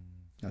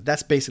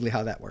that's basically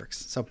how that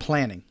works. So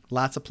planning,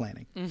 lots of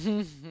planning.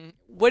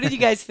 what did you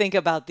guys think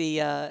about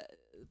the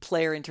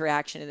player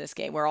interaction in this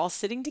game? We're all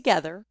sitting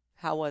together.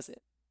 How was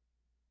it?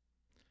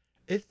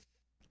 It's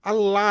a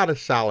lot of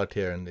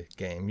solitaire in this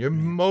game. You're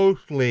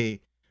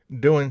mostly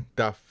doing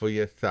stuff for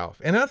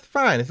yourself, and that's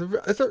fine.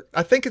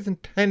 I think it's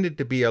intended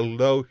to be a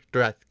low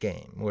stress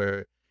game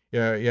where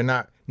you're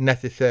not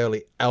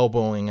necessarily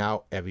elbowing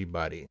out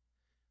everybody.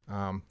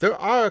 There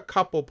are a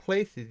couple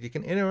places you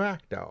can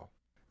interact though.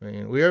 I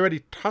mean, we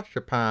already touched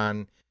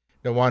upon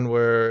the one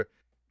where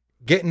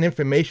getting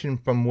information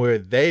from where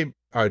they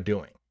are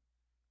doing.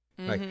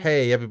 Like,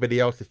 hey, everybody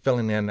else is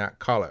filling in that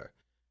color.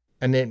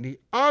 And then the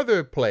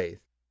other place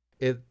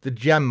is the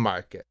gem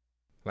market.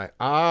 Like,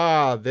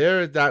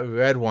 there's that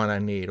red one I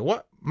need.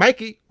 What?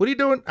 Mikey, what are you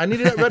doing? I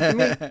needed that red for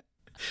me.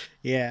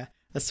 Yeah,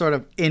 that's sort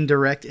of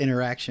indirect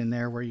interaction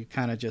there where you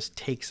kind of just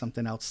take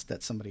something else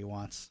that somebody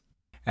wants.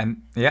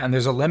 And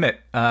there's a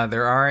limit.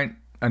 There aren't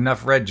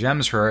enough red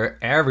gems for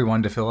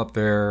everyone to fill up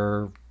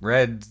their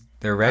red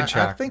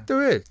chakra. I think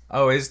there is.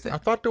 Oh, is I there?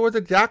 thought there was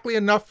exactly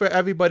enough for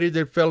everybody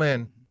to fill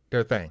in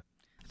their thing.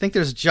 I think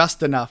there's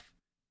just enough.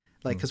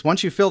 Like, because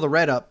once you fill the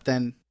red up,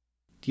 then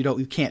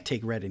you can't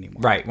take red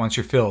anymore. Right. Once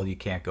you're filled, you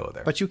can't go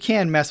there. But you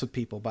can mess with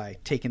people by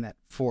taking that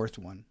 4th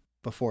one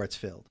before it's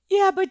filled.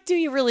 Yeah, but do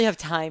you really have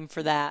time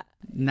for that?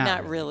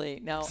 Not really.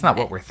 No. That's not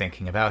what we're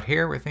thinking about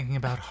here. We're thinking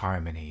about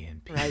harmony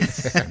and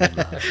peace and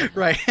love.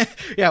 Right.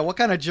 Yeah, what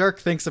kind of jerk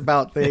thinks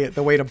about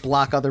the way to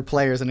block other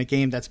players in a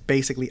game that's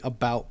basically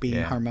about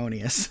being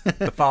harmonious?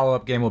 The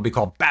follow-up game will be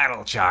called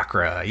Battle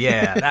Chakra.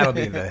 Yeah, that'll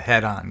be the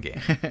head-on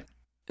game.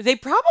 They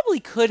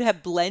probably could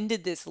have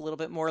blended this a little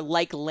bit more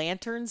like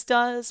Lanterns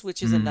does,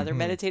 which is another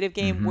meditative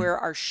game where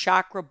our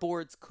chakra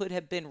boards could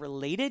have been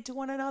related to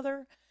one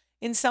another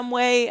in some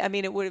way. I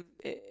mean, it would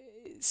have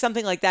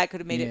something like that could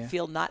have made it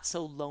feel not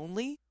so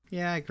lonely.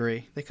 Yeah, I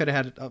agree. They could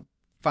have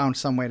found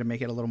some way to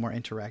make it a little more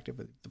interactive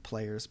with the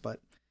players,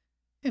 but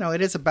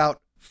it is about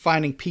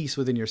finding peace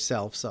within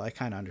yourself, so I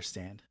kind of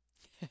understand.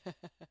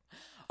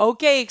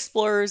 Okay,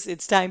 explorers,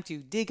 it's time to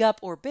dig up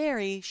or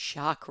bury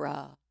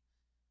chakra.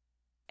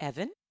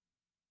 Evan?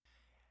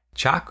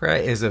 Chakra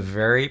is a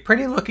very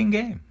pretty looking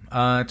game.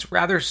 It's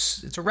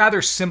a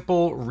rather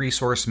simple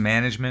resource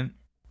management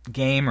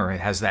game, or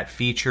it has that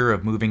feature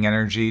of moving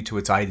energy to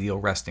its ideal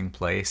resting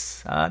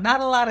place.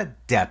 Not a lot of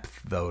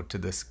depth though to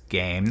this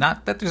game.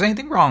 Not that there's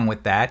anything wrong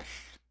with that,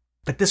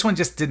 but this one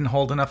just didn't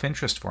hold enough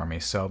interest for me,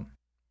 so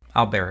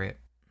I'll bury it.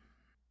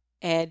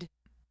 Ed?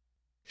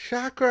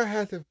 Chakra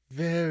has a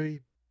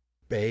very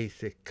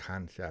basic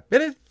concept.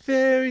 It is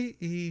very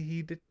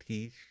easy to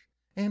teach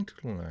and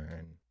to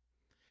learn.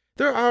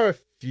 There are a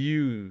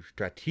few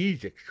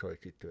strategic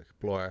choices to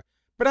explore,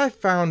 but I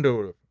found there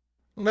were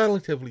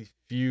relatively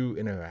few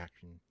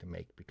interactions to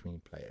make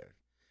between players.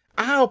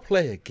 I'll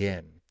play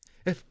again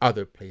if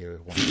other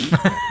players want to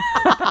play.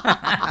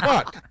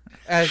 But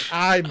as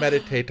I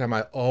meditate on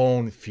my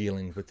own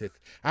feelings with it,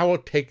 I will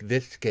take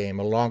this game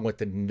along with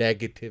the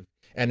negative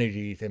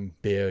energies and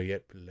bury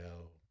it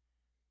below.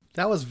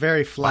 That was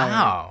very flattering.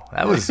 Wow,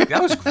 that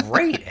was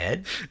great,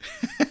 Ed.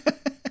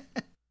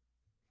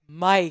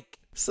 Mike?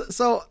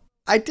 So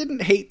I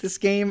didn't hate this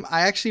game.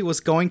 I actually was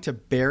going to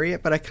bury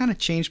it, but I kind of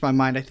changed my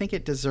mind. I think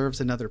it deserves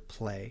another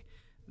play.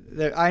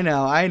 I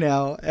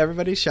know.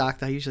 Everybody's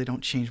shocked. I usually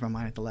don't change my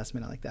mind at the last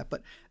minute like that,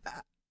 but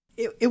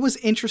it was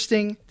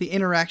interesting. The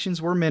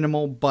interactions were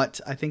minimal, but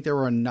I think there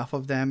were enough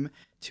of them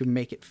to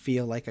make it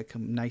feel like a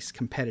nice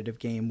competitive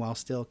game while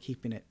still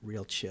keeping it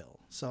real chill.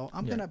 So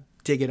I'm going to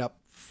dig it up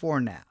for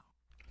now.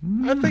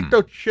 I think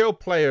those chill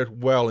players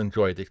will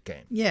enjoy this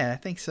game. Yeah, I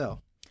think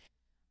so.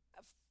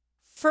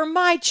 For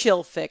my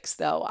chill fix,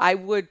 though, I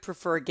would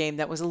prefer a game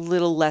that was a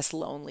little less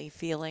lonely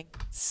feeling.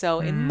 So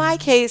in my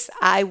case,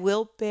 I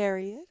will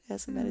bury it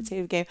as a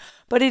meditative game,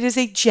 but it is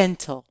a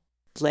gentle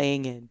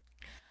laying in.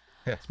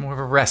 It's more of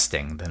a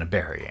resting than a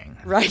burying.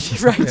 Right.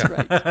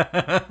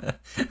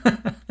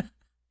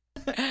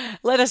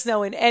 Let us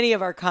know in any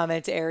of our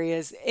comment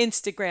areas,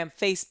 Instagram,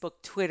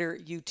 Facebook, Twitter,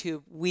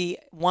 YouTube. We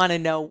want to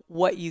know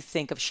what you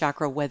think of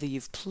Chakra, whether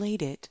you've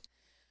played it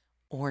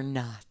or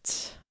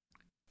not.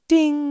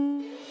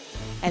 Ding!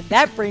 And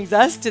that brings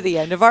us to the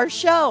end of our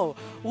show.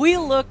 We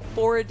look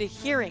forward to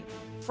hearing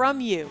from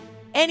you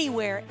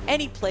anywhere,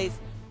 any place.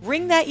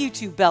 Ring that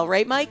YouTube bell,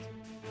 right, Mike?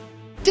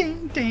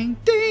 Ding, ding,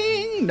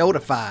 ding.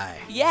 Notify.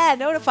 Yeah,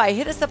 notify.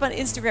 Hit us up on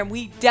Instagram.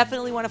 We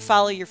definitely want to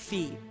follow your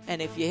feed.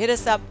 And if you hit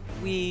us up,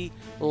 we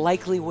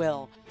likely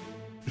will.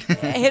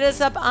 Hit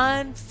us up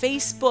on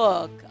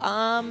Facebook.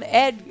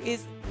 Ed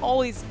is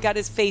always got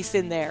his face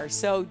in there,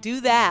 so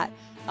do that.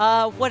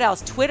 What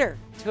else? Twitter.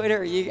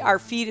 Our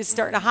feed is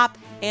starting to hop.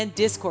 And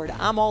Discord.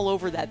 I'm all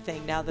over that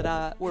thing now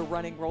that we're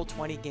running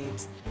Roll20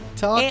 games.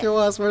 Talk to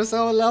us. We're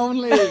so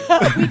lonely.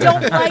 We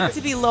don't like to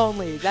be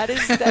lonely. That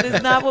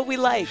is not what we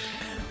like.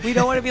 We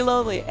don't want to be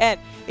lonely. And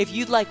if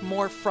you'd like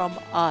more from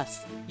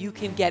us, you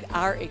can get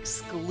our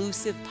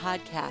exclusive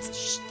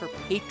podcast for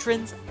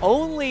patrons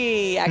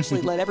only.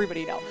 Actually, let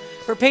everybody know.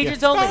 For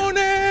patrons only.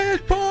 Bonus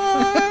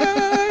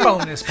points!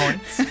 Bonus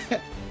points.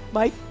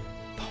 Mike?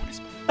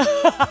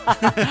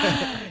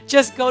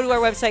 Just go to our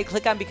website,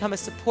 click on Become a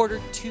Supporter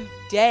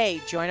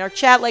today. Join our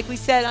chat, like we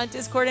said, on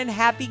Discord, and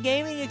happy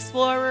gaming,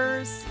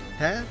 explorers.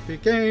 Happy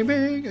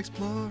gaming,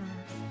 explorers.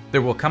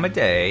 There will come a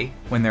day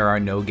when there are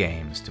no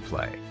games to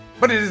play.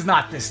 But it is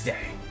not this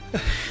day.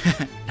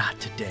 Not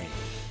today.